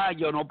 2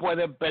 caballos no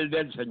pueden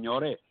perder,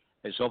 señores.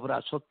 Esos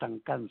brazos están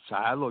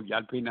cansados ya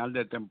al final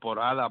de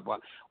temporada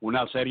para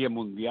una serie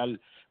mundial.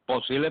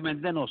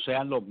 Posiblemente no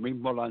sean los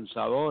mismos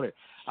lanzadores.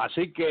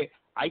 Así que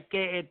hay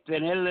que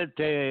tener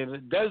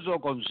de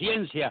eso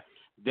conciencia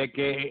de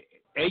que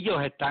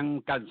ellos están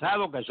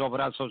cansados, que esos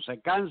brazos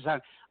se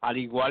cansan, al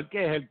igual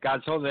que es el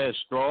caso de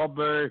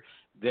Strawberry,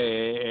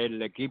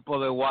 del equipo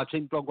de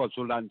Washington con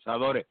sus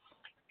lanzadores.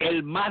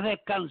 El más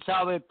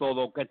descansado de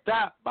todo que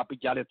va a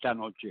pichar esta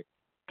noche,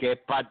 que es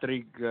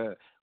Patrick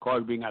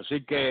Corbin.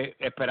 Así que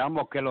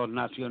esperamos que los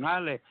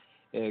nacionales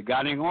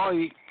ganen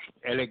hoy.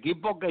 El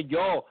equipo que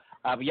yo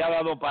había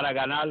dado para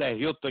ganar es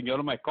Houston, yo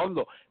no me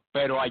escondo,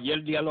 pero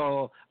ayer di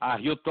a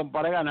Houston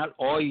para ganar,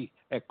 hoy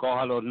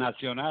escoja a los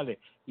nacionales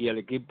y el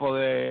equipo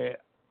de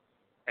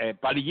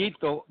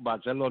Palillito va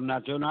a ser los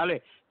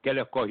nacionales, que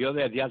lo escogió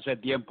desde hace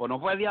tiempo. No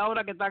fue de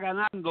ahora que está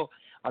ganando.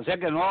 Así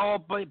que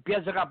no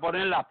piensen a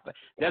poner las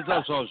de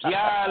esos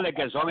sociales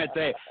que son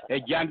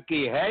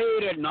Yankee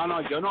haters.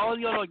 No, yo no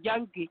odio a los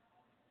Yankees.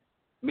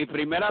 Mi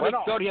primera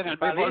victoria en el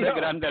béisbol de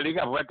Grandes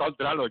Ligas fue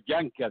contra los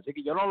Yankees, así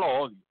que yo no los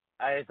odio.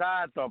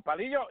 Exacto,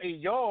 Palillo,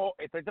 y yo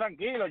estoy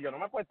tranquilo, yo no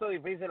me he puesto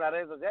difícil en las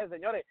redes sociales,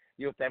 señores,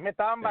 y ustedes me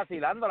estaban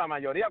vacilando la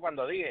mayoría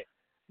cuando dije,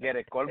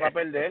 Gerrit Cole va a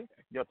perder,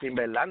 Justin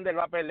Verlander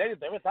va a perder, y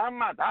ustedes me estaban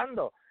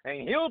matando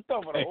en Houston,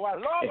 pero jugas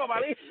loco,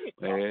 Palillo.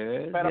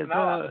 Pero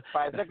nada,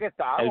 parece que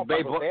estábamos,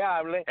 para que usted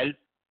hable.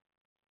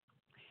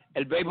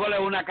 El béisbol es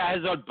una caja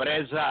de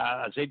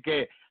sorpresa, así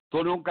que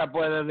tú nunca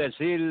puedes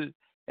decir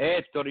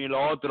esto ni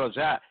lo otro, o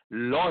sea,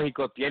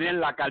 lógico, tienen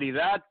la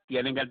calidad,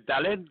 tienen el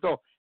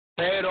talento,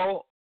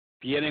 pero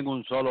tienen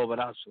un solo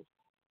brazo.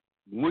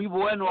 Muy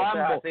bueno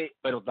ambos,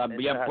 pero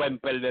también pueden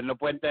perder, no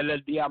pueden tener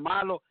el día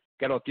malo,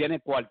 que lo tiene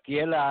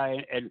cualquiera,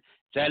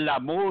 sea en la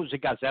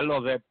música, sea en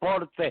los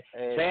deportes,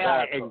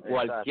 sea en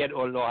cualquier,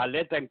 o los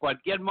atletas, en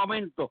cualquier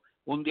momento,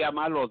 un día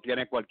malo lo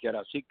tiene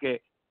cualquiera. Así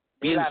que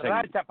y las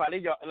rachas,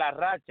 Palillo, las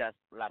rachas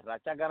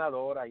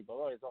ganadoras y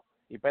todo eso,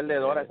 y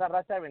perdedoras, esas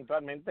rachas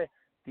eventualmente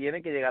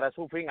tienen que llegar a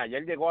su fin.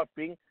 Ayer llegó a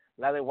fin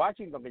la de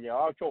Washington, que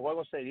llevaba 8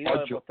 juegos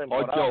seguidos de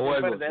postemporada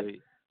sin perder,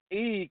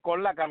 y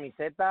con la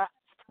camiseta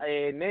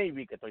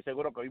Navy, que estoy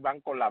seguro que hoy van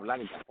con la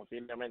blanca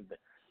posiblemente,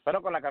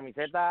 pero con la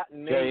camiseta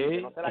Navy,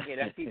 que no se la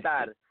querían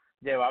quitar,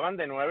 llevaban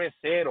de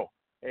 9-0,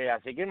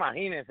 así que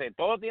imagínense,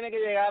 todo tiene que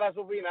llegar a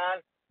su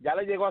final, ya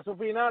le llegó a su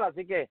final,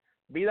 así que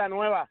vida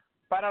nueva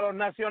para los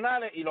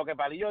nacionales. Y lo que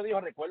Palillo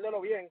dijo,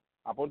 recuérdelo bien,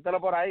 apúntelo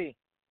por ahí,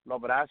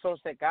 los brazos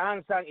se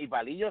cansan, y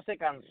Palillo se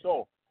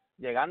cansó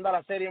llegando a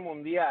la Serie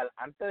Mundial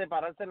antes de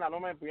pararse en la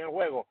loma del primer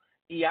juego,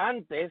 y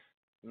antes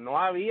no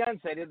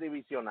habían series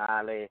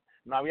divisionales,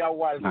 no había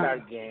Wild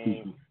Card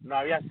Game, no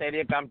había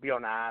serie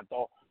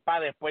campeonato,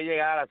 para después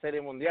llegar a la Serie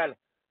Mundial.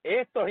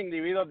 Estos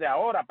individuos de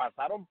ahora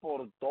pasaron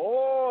por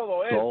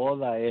todo eso.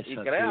 Toda esa, y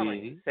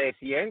créame,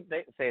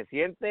 se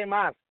siente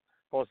más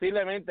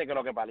posiblemente que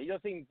lo que Palillo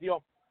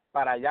sintió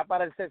para allá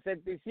para el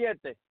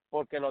 67,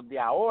 porque los de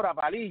ahora,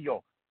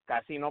 Palillo,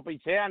 casi no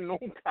pichean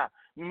nunca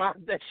más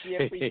de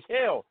 100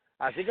 picheos.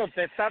 Así que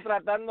usted está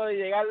tratando de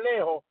llegar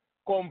lejos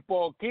con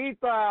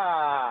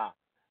poquita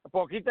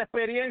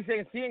experiencia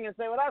en sí en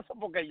ese brazo,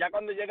 porque ya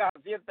cuando llegas a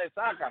 100 te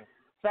sacan.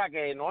 O sea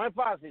que no es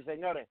fácil,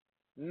 señores,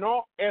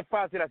 no es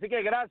fácil. Así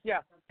que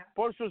gracias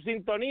por su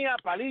sintonía,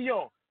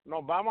 Palillo.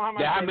 Nos vamos a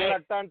mantener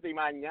al tanto y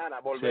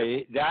mañana volvemos.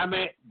 Sí,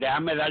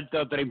 déjame darte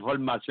otra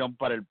información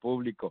para el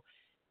público.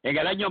 En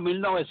el año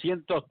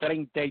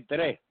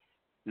 1933,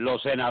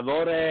 los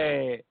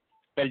Senadores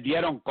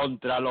perdieron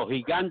contra los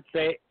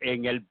Gigantes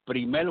en el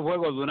primer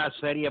juego de una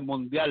serie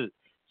mundial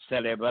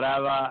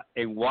celebrada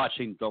en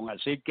Washington.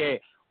 Así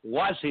que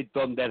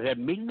Washington desde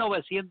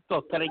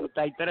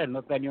 1933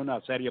 no tenía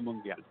una serie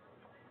mundial.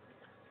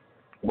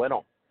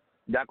 Bueno,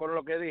 ya con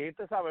lo que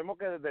dijiste sabemos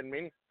que desde el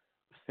mil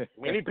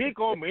y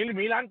pico,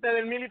 mil antes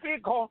del 1000 y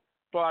pico,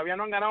 todavía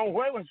no han ganado un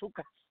juego en su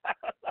casa.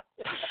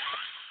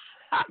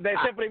 De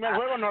ese primer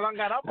juego no lo han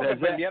ganado porque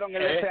perdieron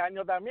ese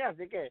año también,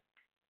 así que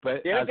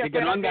así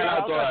que no han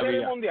ganado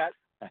todavía.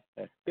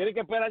 Tienen que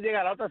esperar a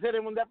llegar a la otra serie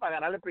mundial para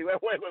ganar el primer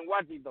juego en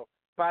Washington,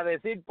 para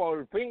decir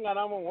por fin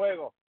ganamos un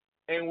juego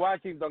en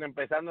Washington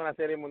empezando una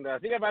serie mundial.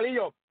 Así que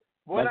Palillo,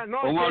 buenas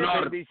noches,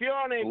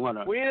 bendiciones,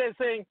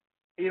 cuídense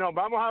y nos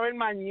vamos a ver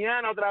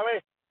mañana otra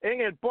vez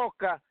en el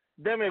podcast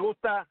de Me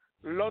Gusta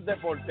los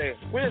Deportes.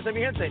 Cuídense,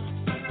 mi gente.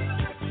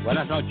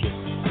 Buenas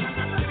noches.